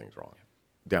sorts of things wrong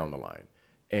down the line.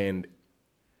 And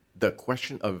the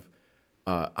question of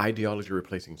ideology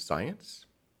replacing science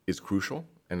is crucial,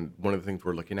 and one of the things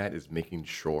we're looking at is making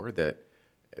sure that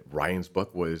Ryan's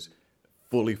book was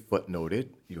fully footnoted.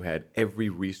 You had every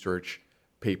research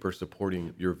paper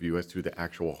supporting your view as to the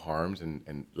actual harms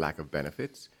and lack of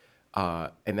benefits,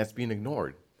 and that's being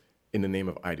ignored in the name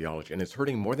of ideology, and it's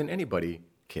hurting more than anybody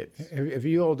kids. Have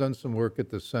you all done some work at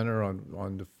the center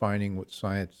on defining what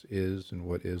science is and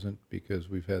what isn't? Because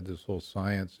we've had this whole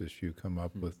science issue come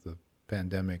up with the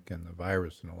pandemic and the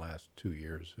virus in the last 2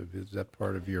 years. Is that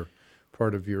part of your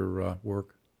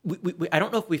work? I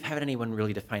don't know if we've had anyone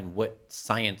really define what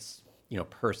science,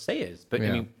 per se is, but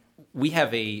I mean, we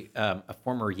have a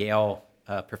former Yale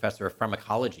professor of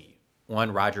pharmacology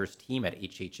on Roger's team at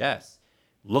HHS,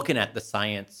 looking at the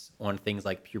science on things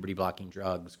like puberty blocking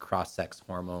drugs, cross-sex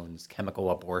hormones,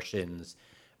 chemical abortions.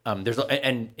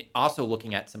 And also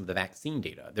looking at some of the vaccine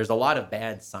data. There's a lot of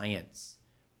bad science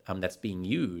that's being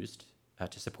used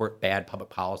to support bad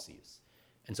public policies.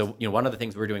 And so, one of the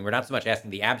things we're doing, we're not so much asking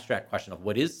the abstract question of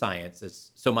what is science as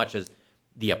so much as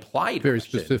the applied very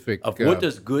question specific of what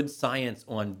does good science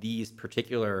on these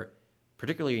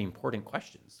particularly important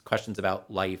questions about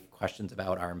life, questions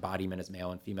about our embodiment as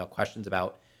male and female, questions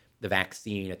about the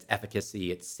vaccine, its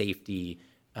efficacy, its safety,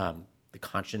 the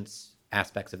conscience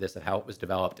aspects of this, of how it was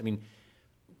developed. I mean,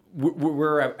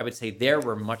 I would say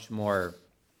we're much more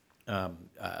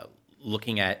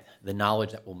looking at the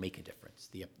knowledge that will make a difference,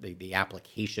 the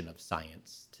application of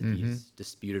science to these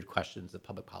disputed questions of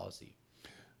public policy.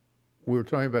 We were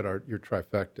talking about your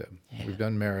trifecta. Yeah. We've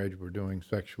done marriage. We're doing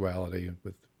sexuality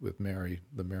with Mary,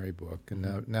 the Mary book,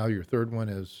 and now your third one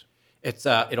is.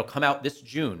 It'll come out this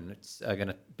June. It's going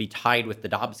to be tied with the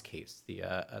Dobbs case, the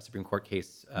Supreme Court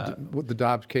case. What the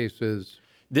Dobbs case is.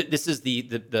 This is the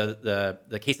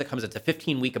case that comes. It's a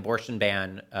 15-week abortion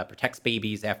ban, protects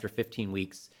babies after 15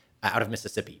 weeks out of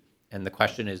Mississippi, and the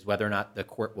question is whether or not the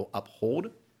court will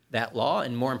uphold that law,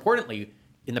 and more importantly,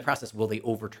 in the process, will they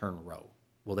overturn Roe?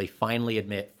 Will they finally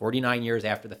admit, 49 years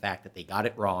after the fact, that they got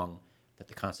it wrong, that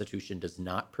the Constitution does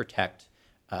not protect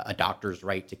a doctor's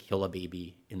right to kill a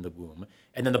baby in the womb?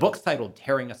 And then the book's titled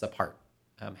 "Tearing Us Apart,"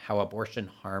 how abortion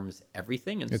harms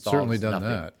everything and it's solves certainly done nothing.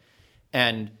 That.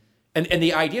 And And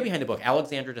the idea behind the book,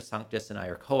 Alexandra De Sanctis and I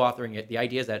are co-authoring it. The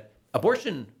idea is that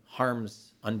abortion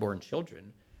harms unborn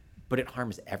children, but it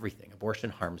harms everything. Abortion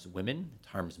harms women, it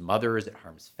harms mothers, it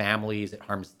harms families, it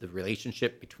harms the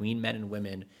relationship between men and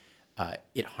women.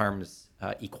 It harms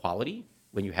equality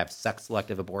when you have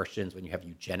sex-selective abortions, when you have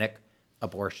eugenic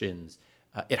abortions.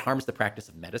 It harms the practice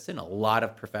of medicine. A lot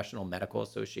of professional medical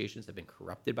associations have been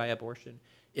corrupted by abortion.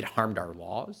 It harmed our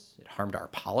laws. It harmed our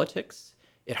politics.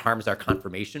 It harms our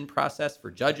confirmation process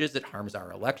for judges. It harms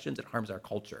our elections. It harms our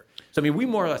culture. So, I mean, we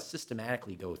more or less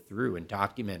systematically go through and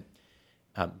document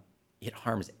it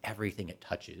harms everything it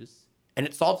touches, and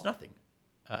it solves nothing.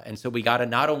 And so we got to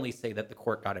not only say that the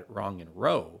court got it wrong in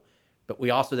Roe, but we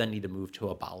also then need to move to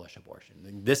abolish abortion.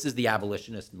 And this is the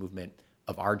abolitionist movement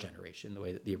of our generation, the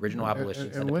way that the original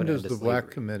abolitionists had to put And when an does end the to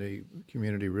black slavery.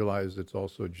 community realize it's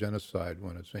also genocide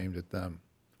when it's aimed at them?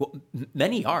 Well,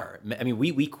 many are. I mean,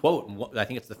 we quote, and I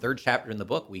think it's the third chapter in the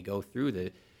book, we go through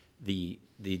the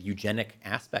eugenic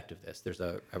aspect of this. There's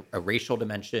a racial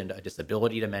dimension, a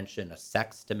disability dimension, a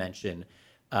sex dimension.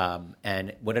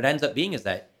 And what it ends up being is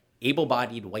that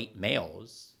able-bodied white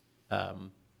males,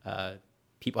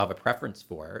 people have a preference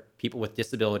for, people with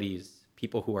disabilities,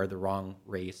 people who are the wrong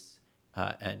race,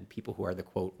 and people who are the,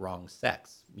 quote, wrong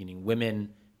sex, meaning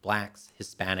women, blacks,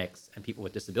 Hispanics, and people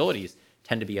with disabilities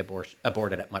tend to be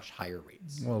aborted at much higher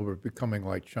rates. Well, we're becoming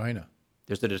like China.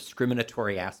 There's a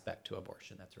discriminatory aspect to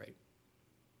abortion. That's right.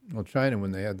 Well, China,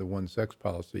 when they had the one-sex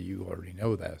policy, you already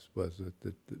know this, was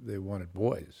that they wanted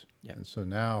boys. Yeah. And so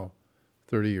now,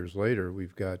 30 years later,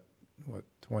 we've got,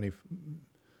 20,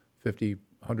 50,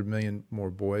 100 million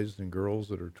more boys than girls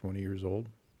that are 20 years old?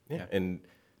 Yeah, and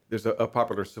there's a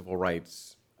popular civil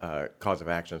rights cause of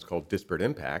action. It's called disparate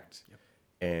impact,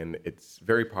 and it's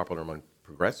very popular among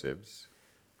progressives.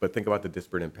 But think about the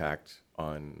disparate impact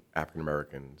on African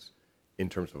Americans in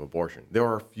terms of abortion. There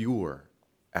are fewer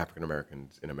African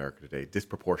Americans in America today,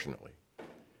 disproportionately,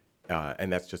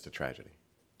 and that's just a tragedy.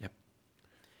 Yep.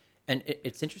 And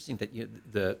it's interesting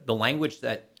that the language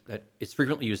that is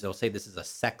frequently used, they'll say this is a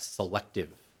sex-selective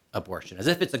abortion, as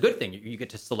if it's a good thing. You get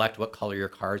to select what color your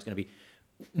car is going to be.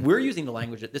 We're using the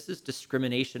language that this is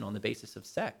discrimination on the basis of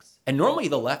sex. And normally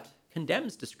the left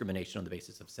condemns discrimination on the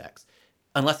basis of sex,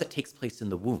 unless it takes place in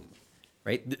the womb,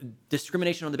 right?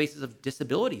 Discrimination on the basis of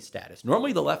disability status.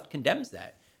 Normally the left condemns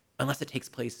that, unless it takes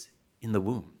place in the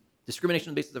womb. Discrimination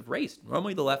on the basis of race.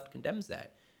 Normally the left condemns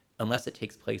that, unless it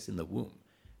takes place in the womb.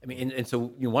 I mean, and so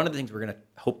one of the things we're going to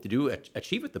hope to do,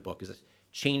 achieve with the book, is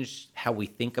change how we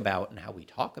think about and how we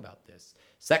talk about this.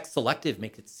 Sex selective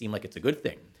makes it seem like it's a good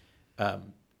thing.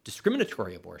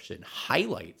 Discriminatory abortion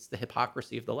highlights the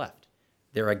hypocrisy of the left.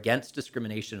 They're against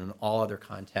discrimination in all other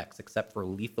contexts except for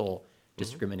lethal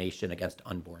discrimination against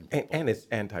unborn people. And it's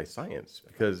anti-science,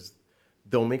 because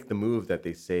they'll make the move that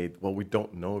they say, well, we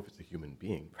don't know if it's a human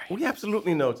being. Right. We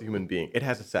absolutely know it's a human being. It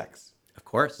has a sex. Of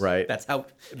course. Right. That's how.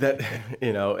 That,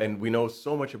 and we know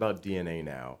so much about DNA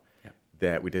now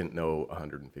that we didn't know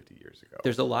 150 years ago.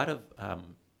 There's a lot of,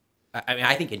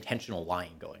 I think intentional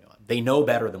lying going on. They know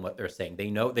better than what they're saying. They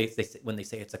know, when they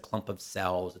say it's a clump of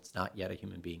cells, it's not yet a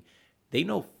human being. They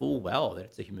know full well that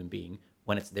it's a human being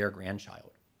when it's their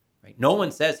grandchild, right? No one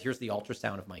says, here's the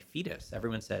ultrasound of my fetus.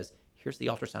 Everyone says, here's the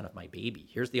ultrasound of my baby.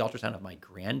 Here's the ultrasound of my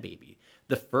grandbaby.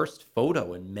 The first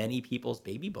photo in many people's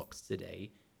baby books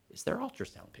today is their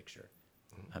ultrasound picture.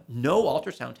 No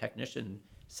ultrasound technician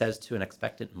says to an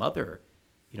expectant mother,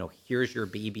 here's your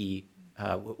baby.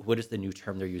 What is the new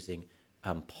term they're using?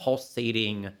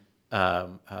 Pulsating.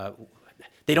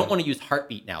 They don't want to use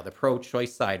heartbeat now. The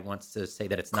pro-choice side wants to say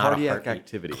that it's not a heartbeat. Cardiac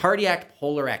activity. Cardiac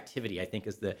polar activity, I think,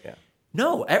 is the... Yeah.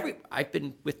 No, I've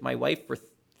been with my wife for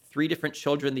 3 different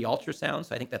children, the ultrasound,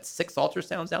 so I think that's 6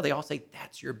 ultrasounds now. They all say,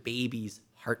 that's your baby's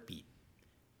heartbeat.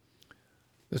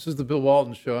 This is the Bill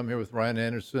Walton Show. I'm here with Ryan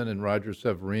Anderson and Roger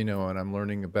Severino, and I'm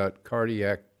learning about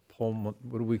cardiac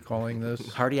what are we calling this?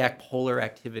 Cardiac polar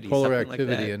activity. Polar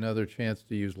activity, like that. Another chance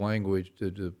to use language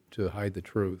to hide the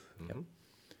truth. Yep.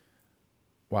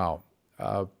 Wow.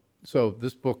 So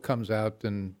this book comes out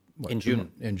in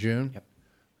June. In June? Yep.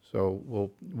 So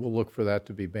we'll look for that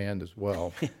to be banned as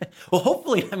well. Well,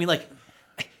 hopefully,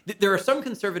 there are some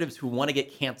conservatives who want to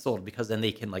get canceled because then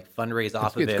they can fundraise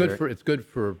off of it. It's good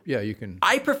for you can.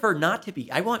 I prefer not to be.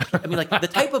 The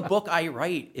type of book I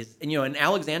write is, and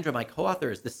Alexandra, my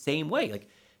co-author, is the same way.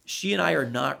 She and I are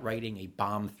not writing a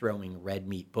bomb-throwing red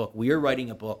meat book. We are writing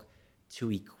a book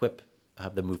to equip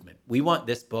the movement. We want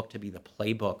this book to be the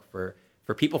playbook for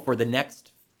people for the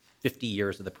next 50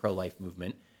 years of the pro-life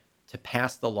movement, to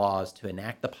pass the laws, to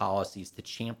enact the policies, to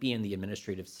champion the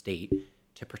administrative state,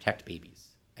 to protect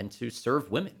babies, and to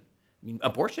serve women. I mean,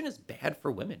 abortion is bad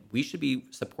for women. We should be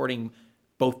supporting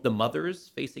both the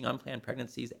mothers facing unplanned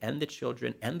pregnancies and the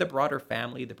children and the broader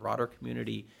family, the broader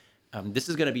community. This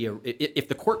is going to be if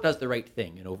the court does the right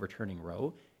thing in overturning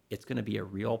Roe, it's going to be a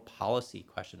real policy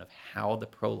question of how the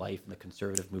pro-life and the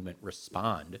conservative movement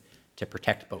respond to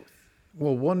protect both.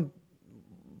 Well,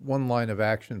 one line of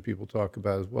action people talk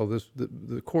about is, well,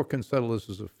 the court can settle this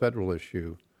as a federal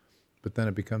issue, but then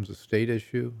it becomes a state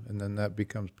issue, and then that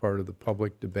becomes part of the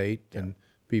public debate, and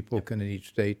people can in each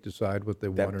state decide what they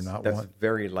want or not want. That's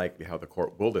very likely how the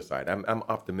court will decide. I'm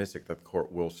optimistic that the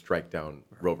court will strike down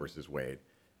Roe versus Wade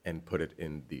and put it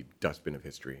in the dustbin of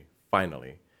history,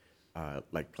 finally,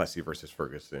 like Plessy versus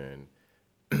Ferguson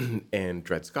and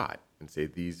Dred Scott, and say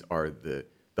these are the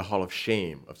hall of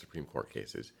shame of Supreme Court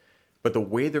cases. But the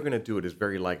way they're going to do it is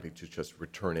very likely to just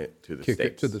return it to the states. Kick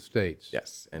it to the states.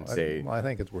 Yes, and I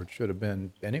think it's where it should have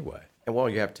been anyway. And while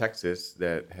you have Texas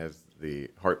that has the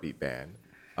heartbeat ban,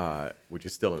 which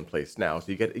is still in place now,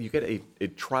 so you get a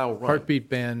trial run. Heartbeat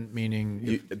ban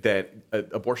meaning that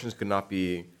abortions could not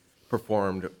be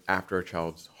performed after a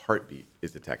child's heartbeat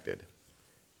is detected,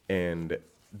 and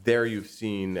there you've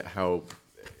seen how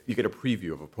you get a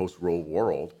preview of a post-Roe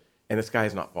world, and the sky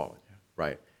has not fallen,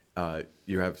 right?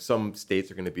 You have some states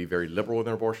are going to be very liberal with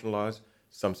their abortion laws.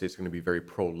 Some states are going to be very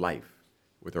pro-life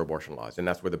with their abortion laws, and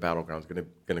that's where the battleground is going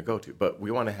to go to. But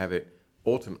we want to have it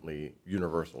ultimately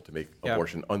universal to make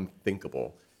abortion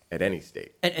unthinkable at any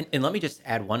state. And let me just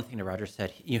add one thing to Roger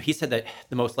said. He said that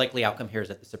the most likely outcome here is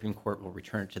that the Supreme Court will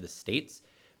return it to the states.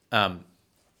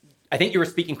 I think you were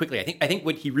speaking quickly. I think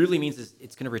what he really means is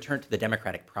it's going to return to the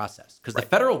democratic process, because the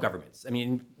federal governments, I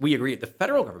mean, we agree, the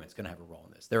federal government's going to have a role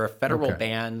in this. There are federal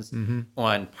bans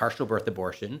on partial birth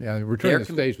abortion. Yeah, return to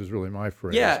the states was really my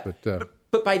phrase. Yeah,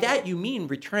 but by that you mean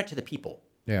return it to the people.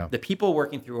 Yeah. The people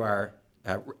working through our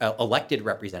elected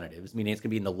representatives, meaning it's going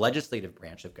to be in the legislative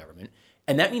branch of government.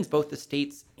 And that means both the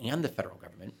states and the federal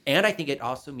government. And I think it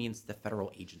also means the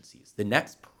federal agencies. The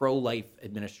next pro-life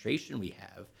administration we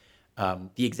have,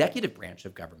 the executive branch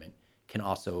of government can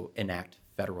also enact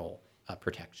federal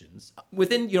protections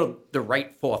within, the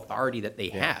rightful authority that they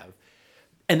have.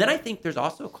 And then I think there's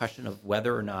also a question of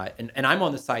whether or not, and I'm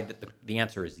on the side that the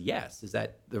answer is yes, is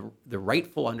that the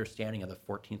rightful understanding of the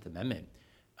 14th Amendment,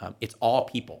 it's all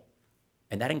people.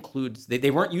 And that includes, they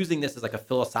weren't using this as like a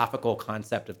philosophical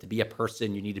concept of to be a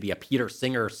person, you need to be a Peter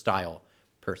Singer style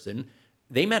person.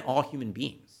 They meant all human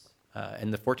beings.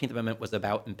 And the 14th Amendment was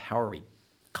about empowering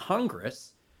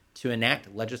Congress to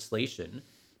enact legislation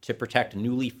to protect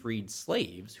newly freed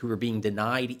slaves who were being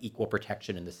denied equal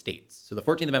protection in the states. So the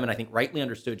 14th Amendment, I think rightly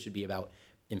understood, should be about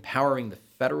empowering the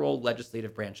federal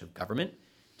legislative branch of government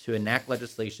to enact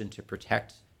legislation to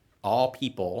protect all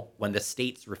people when the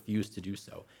states refuse to do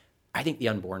so. I think the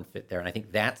unborn fit there, and I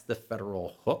think that's the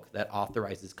federal hook that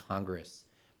authorizes Congress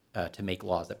to make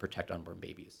laws that protect unborn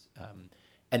babies.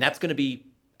 And that's going to be,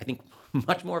 I think,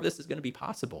 much more of this is going to be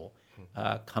possible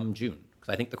come June,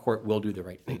 because I think the court will do the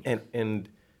right thing. And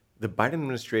the Biden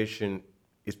administration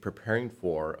is preparing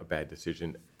for a bad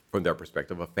decision from their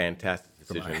perspective, a fantastic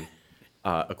decision,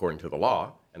 according to the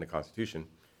law and the Constitution,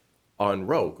 on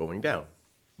Roe going down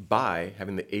by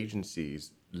having the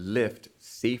agencies lift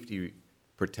safety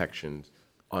protections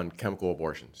on chemical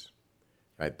abortions.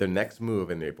 Right? The next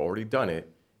move, and they've already done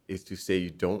it, is to say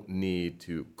you don't need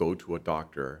to go to a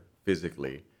doctor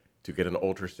physically to get an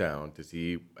ultrasound to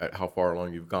see how far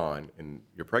along you've gone in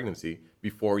your pregnancy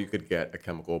before you could get a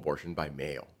chemical abortion by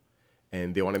mail.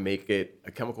 And they want to make it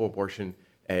a chemical abortion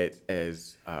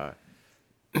as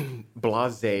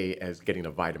blasé as getting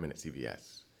a vitamin at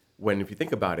CVS. When, if you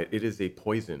think about it, it is a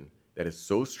poison that is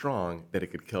so strong that it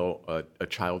could kill a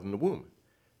child in the womb.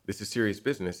 This is serious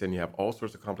business, and you have all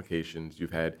sorts of complications.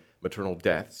 You've had maternal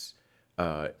deaths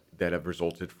that have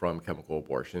resulted from chemical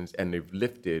abortions, and they've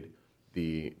lifted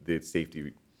the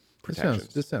safety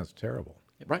protections. This sounds terrible.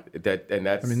 Right.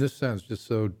 This sounds just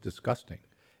so disgusting.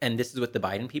 And this is what the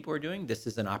Biden people are doing. This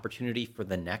is an opportunity for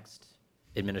the next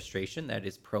administration that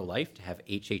is pro-life to have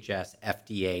HHS,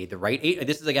 FDA, the right.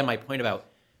 This is, again, my point about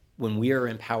when we are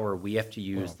in power, we have to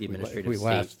use the administrative state.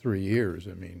 We last 3 years.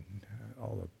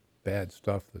 All the bad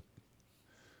stuff that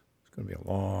it's going to be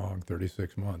a long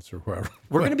 36 months or whatever.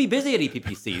 We're going to be busy at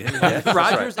EPPC.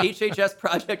 Roger's HHS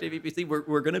project at EPPC,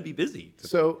 we're going to be busy.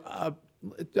 So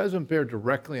it doesn't bear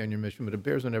directly on your mission, but it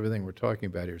bears on everything we're talking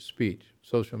about here: speech,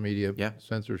 social media,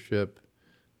 censorship.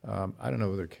 I don't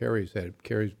know whether Carrie's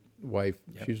wife.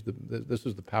 Yep. This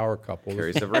is the power couple.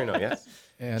 Carrie Severino, yes.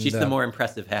 And she's the more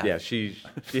impressive half. Yeah, she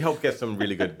helped get some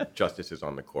really good justices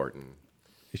on the court, and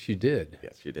she did.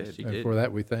 Yes, she did. And for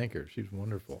that, we thank her. She's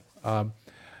wonderful.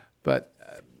 But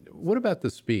What about the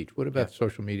speech? What about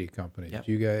social media companies? Yeah.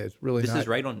 You guys really This is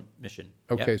right on mission.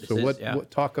 Okay, Yeah, so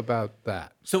what talk about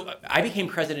that? So I became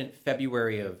president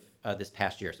February of this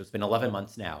past year. So it's been 11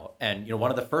 months now. And, one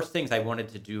of the first things I wanted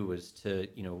to do was to,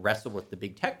 wrestle with the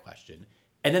big tech question.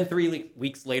 And then 3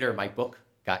 weeks later, my book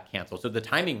got canceled. So the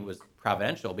timing was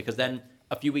providential, because then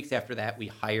a few weeks after that, we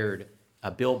hired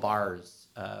Bill Barr's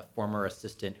former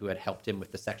assistant who had helped him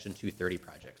with the Section 230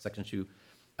 project. Section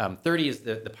 230 is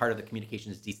the part of the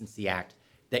Communications Decency Act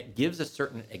that gives a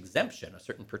certain exemption, a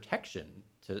certain protection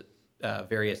to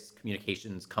various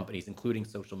communications companies, including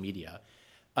social media.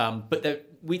 But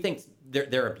we think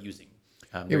they're abusing.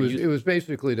 It was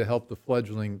basically to help the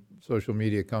fledgling social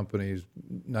media companies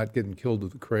not getting killed at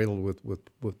the cradle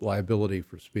with liability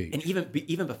for speech. And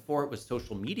even before it was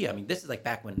social media, I mean, this is like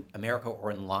back when America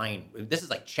Online. This is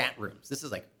like chat rooms. This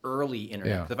is like early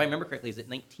internet. Yeah. If I remember correctly, is it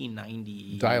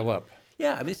 1990? Dial up.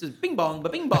 Yeah, I mean, this is bing bong,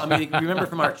 but bing bong. I mean, you remember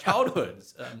from our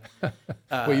childhoods.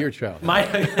 Well, your childhood.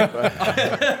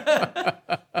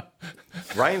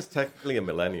 Ryan's technically a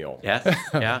millennial. Yes,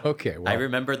 yeah. Okay, well. I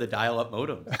remember the dial-up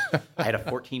modems. I had a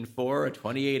 14.4, a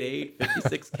 28.8,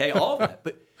 56K, all of that.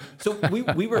 But so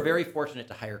we were very fortunate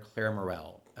to hire Claire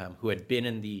Morrell, who had been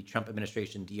in the Trump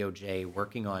administration DOJ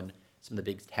working on some of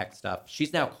the big tech stuff.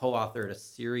 She's now co-authored a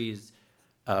series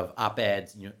of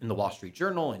op-eds in the Wall Street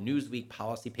Journal and Newsweek,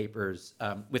 policy papers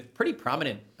with pretty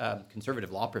prominent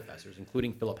conservative law professors,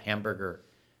 including Philip Hamburger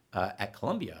at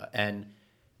Columbia. And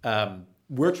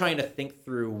we're trying to think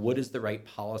through what is the right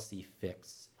policy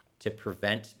fix to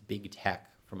prevent big tech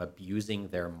from abusing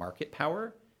their market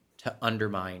power to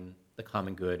undermine the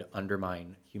common good,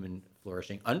 undermine human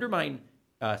flourishing, undermine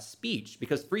speech,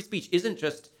 because free speech isn't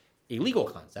just a legal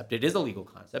concept. It is a legal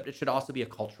concept. It should also be a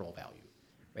cultural value,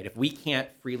 right? If we can't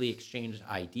freely exchange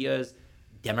ideas,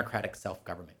 democratic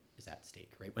self-government is at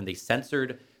stake, right? When they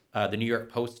censored the New York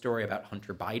Post story about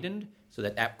Hunter Biden so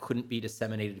that couldn't be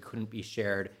disseminated, couldn't be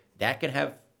shared, that can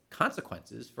have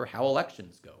consequences for how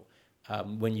elections go.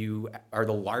 When you are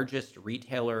the largest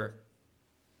retailer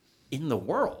in the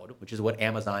world, which is what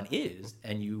Amazon is,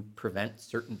 and you prevent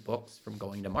certain books from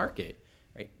going to market,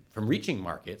 right, from reaching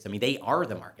markets. I mean, they are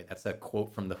the market. That's a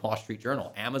quote from the Wall Street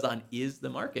Journal. Amazon is the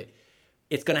market.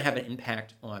 It's going to have an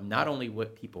impact on not only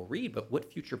what people read, but what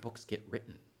future books get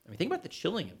written. I mean, think about the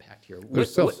chilling impact here.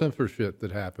 There's self-censorship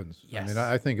that happens. Yes. I mean,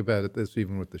 I think about it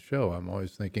even with the show. I'm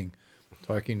always thinking,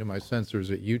 talking to my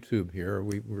censors at YouTube here,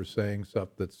 we were saying stuff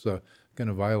that's going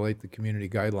to violate the community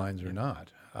guidelines or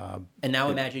not. And now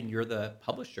imagine you're the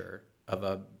publisher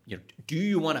of do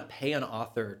you want to pay an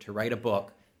author to write a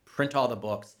book, print all the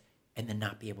books, and then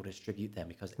not be able to distribute them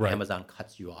because Amazon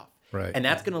cuts you off? Right. And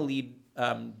that's going to lead,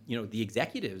 the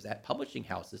executives at publishing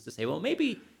houses to say, well,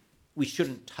 maybe we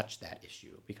shouldn't touch that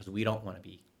issue because we don't want to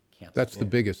be canceled. That's the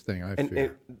biggest thing I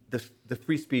fear. And the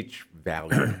free speech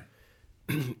value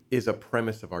is a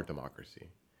premise of our democracy,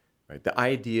 right? The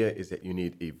idea is that you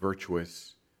need a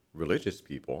virtuous religious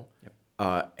people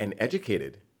and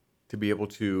educated to be able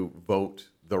to vote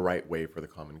the right way for the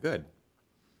common good.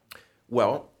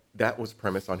 Well, that was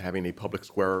premised on having a public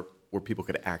square where people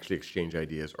could actually exchange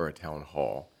ideas, or a town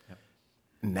hall. Yep.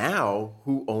 Now,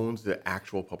 who owns the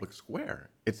actual public square?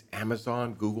 It's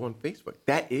Amazon, Google, and Facebook.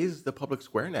 That is the public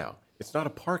square now. It's not a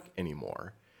park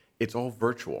anymore. It's all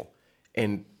virtual.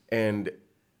 And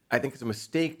I think it's a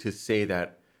mistake to say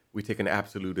that we take an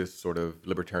absolutist sort of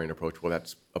libertarian approach. Well,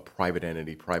 that's a private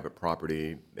entity, private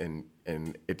property, and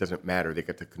it doesn't matter. They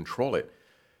get to control it.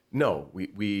 No,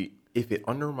 we if it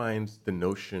undermines the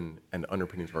notion and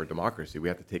underpinnings of our democracy, we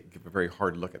have to give a very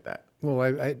hard look at that.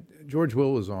 Well, George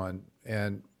Will was on,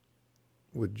 and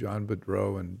with John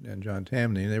Boudreau and John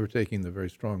Tammany, and they were taking the very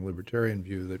strong libertarian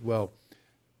view that, well,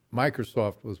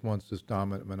 Microsoft was once this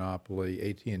dominant monopoly,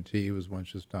 AT&T was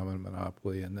once this dominant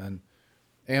monopoly, and then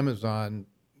Amazon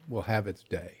will have its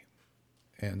day,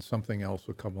 and something else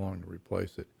will come along to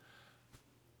replace it.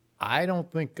 I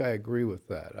don't think I agree with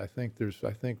that. I think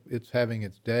it's having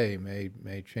its day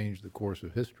may change the course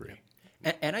of history.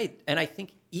 And I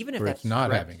think even if that's it's not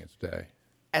correct, having its day.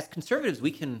 As conservatives, we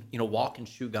can walk and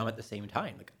chew gum at the same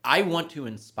time. Like, I want to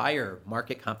inspire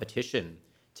market competition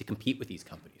to compete with these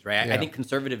companies, right? Yeah. I think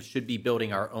conservatives should be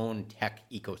building our own tech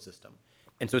ecosystem,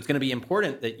 and so it's going to be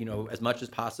important that as much as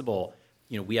possible,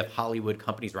 we have Hollywood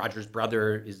companies. Roger's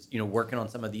brother is working on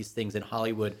some of these things in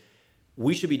Hollywood.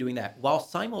 We should be doing that while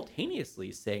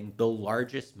simultaneously saying the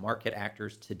largest market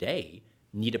actors today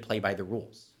need to play by the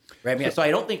rules. Right? I mean, so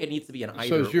I don't think it needs to be an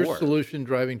either or. So is your solution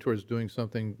driving towards doing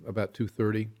something about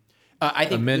 230? I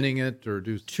think amending it or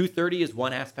do 230 is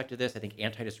one aspect of this. I think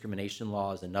anti-discrimination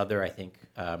law is another. I think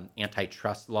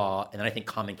antitrust law, and then I think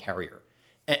common carrier.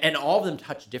 And all of them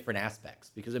touch different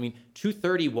aspects because, I mean,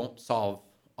 230 won't solve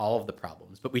all of the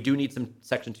problems, but we do need some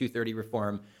Section 230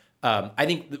 reform. I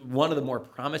think one of the more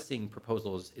promising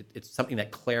proposals, it's something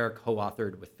that Claire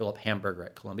co-authored with Philip Hamburger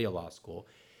at Columbia Law School,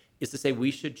 is to say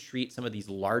we should treat some of these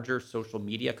larger social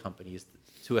media companies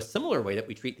to a similar way that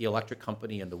we treat the electric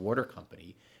company and the water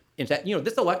company. In fact,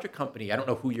 this electric company, I don't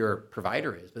know who your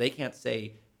provider is, but they can't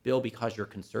say, Bill, because you're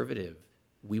conservative,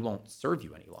 we won't serve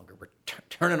you any longer. We're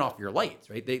turning off your lights,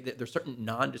 right? There's certain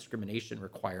non-discrimination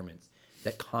requirements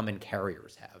that common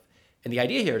carriers have. And the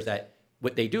idea here is that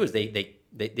what they do is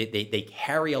they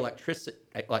carry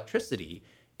electricity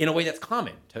in a way that's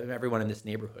common to everyone in this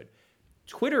neighborhood.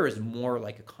 Twitter is more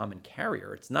like a common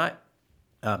carrier. It's not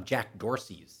Jack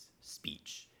Dorsey's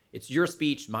speech. It's your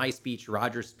speech, my speech,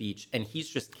 Roger's speech, and he's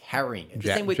just carrying it.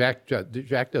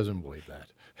 Jack doesn't believe that.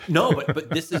 No, but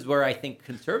this is where I think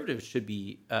conservatives should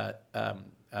be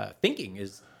thinking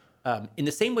is in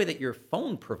the same way that your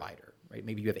phone provider, right?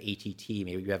 Maybe you have AT&T,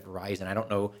 maybe you have Verizon. I don't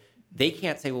know. They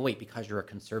can't say, well, wait, because you're a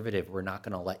conservative, we're not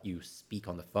going to let you speak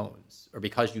on the phones. Or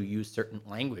because you use certain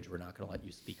language, we're not going to let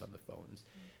you speak on the phones.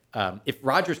 If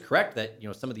Roger's correct that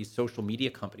some of these social media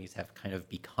companies have kind of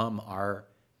become our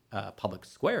public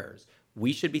squares,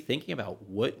 we should be thinking about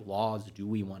what laws do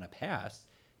we want to pass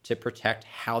to protect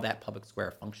how that public square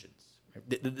functions.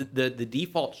 The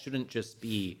default shouldn't just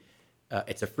be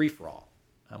it's a free-for-all.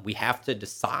 We have to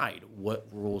decide what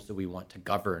rules do we want to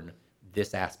govern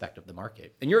this aspect of the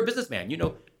market. And you're a businessman,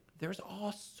 there's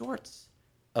all sorts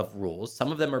of rules.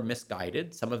 Some of them are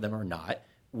misguided, some of them are not.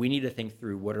 We need to think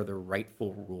through what are the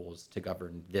rightful rules to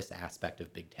govern this aspect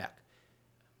of big tech.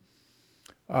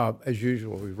 As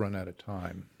usual, we've run out of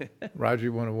time. Roger,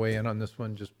 you want to weigh in on this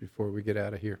one just before we get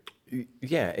out of here?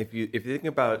 Yeah, if you think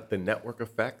about the network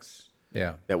effects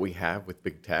that we have with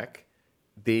big tech,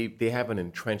 they have an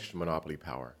entrenched monopoly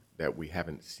power that we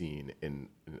haven't seen in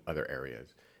other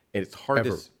areas. And it's hard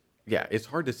it's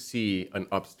hard to see an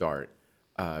upstart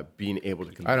being able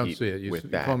to compete. I don't see it. You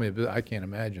told me I can't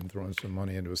imagine throwing some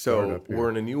money into a startup. So we're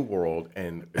in a new world,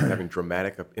 and it's having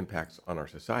dramatic impacts on our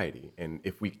society. And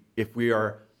if we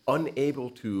are unable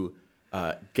to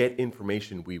get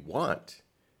information we want,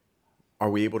 are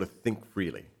we able to think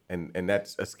freely? And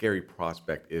that's a scary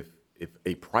prospect if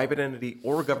a private entity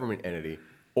or a government entity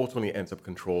ultimately ends up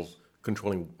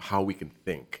controlling how we can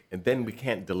think, and then we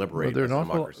can't deliberate as a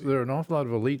democracy. There are an awful lot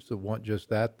of elites that want just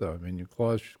that, though. I mean,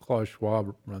 Klaus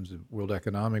Schwab runs the World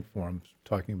Economic Forum,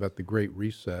 talking about the Great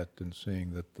Reset and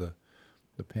seeing that the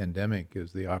pandemic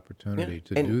is the opportunity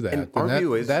to do that. And our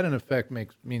view is that in effect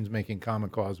means making common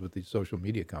cause with these social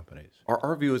media companies.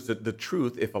 Our view is that the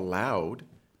truth, if allowed,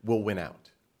 will win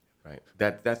out. Right?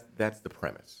 That's the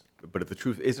premise. But if the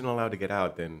truth isn't allowed to get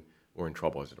out, then we're in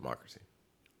trouble as a democracy.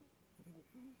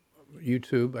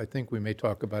 YouTube, I think we may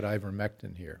talk about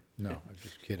ivermectin here. No, I'm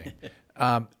just kidding.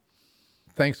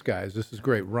 Thanks, guys. This is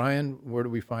great. Ryan, where do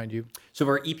we find you? So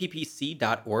we're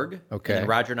EPPC.org. Okay. And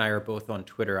Roger and I are both on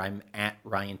Twitter. I'm at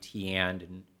Ryan T.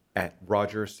 And at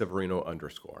Roger Severino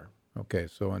 _. Okay,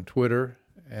 so on Twitter,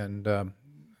 and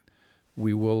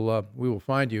we will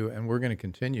find you, and we're going to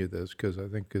continue this because I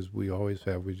think, as we always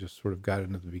have, we just sort of got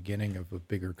into the beginning of a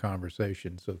bigger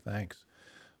conversation. So thanks.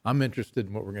 I'm interested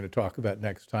in what we're going to talk about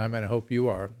next time, and I hope you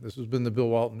are. This has been the Bill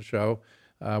Walton Show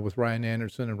with Ryan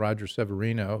Anderson and Roger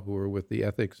Severino, who are with the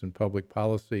Ethics and Public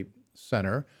Policy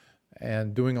Center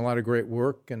and doing a lot of great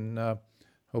work, and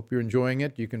hope you're enjoying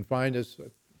it. You can find us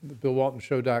at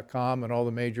BillWaltonShow.com and all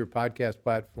the major podcast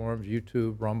platforms,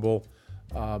 YouTube, Rumble,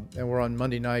 and we're on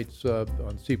Monday nights on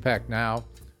CPAC Now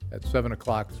at 7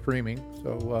 o'clock streaming.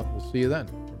 So we'll see you then.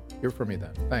 Hear from you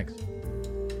then. Thanks.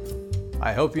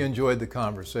 I hope you enjoyed the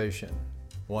conversation.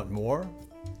 Want more?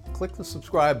 Click the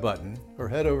subscribe button or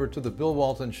head over to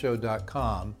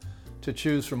thebillwaltonshow.com to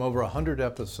choose from over 100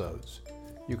 episodes.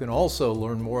 You can also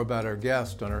learn more about our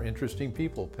guest on our Interesting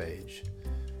People page.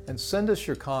 And send us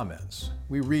your comments.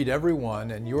 We read every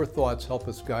one, and your thoughts help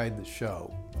us guide the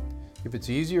show. If it's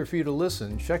easier for you to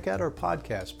listen, check out our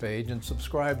podcast page and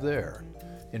subscribe there.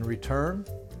 In return,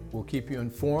 we'll keep you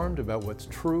informed about what's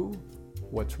true,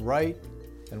 what's right,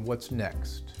 and what's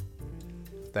next.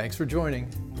 Thanks for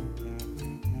joining.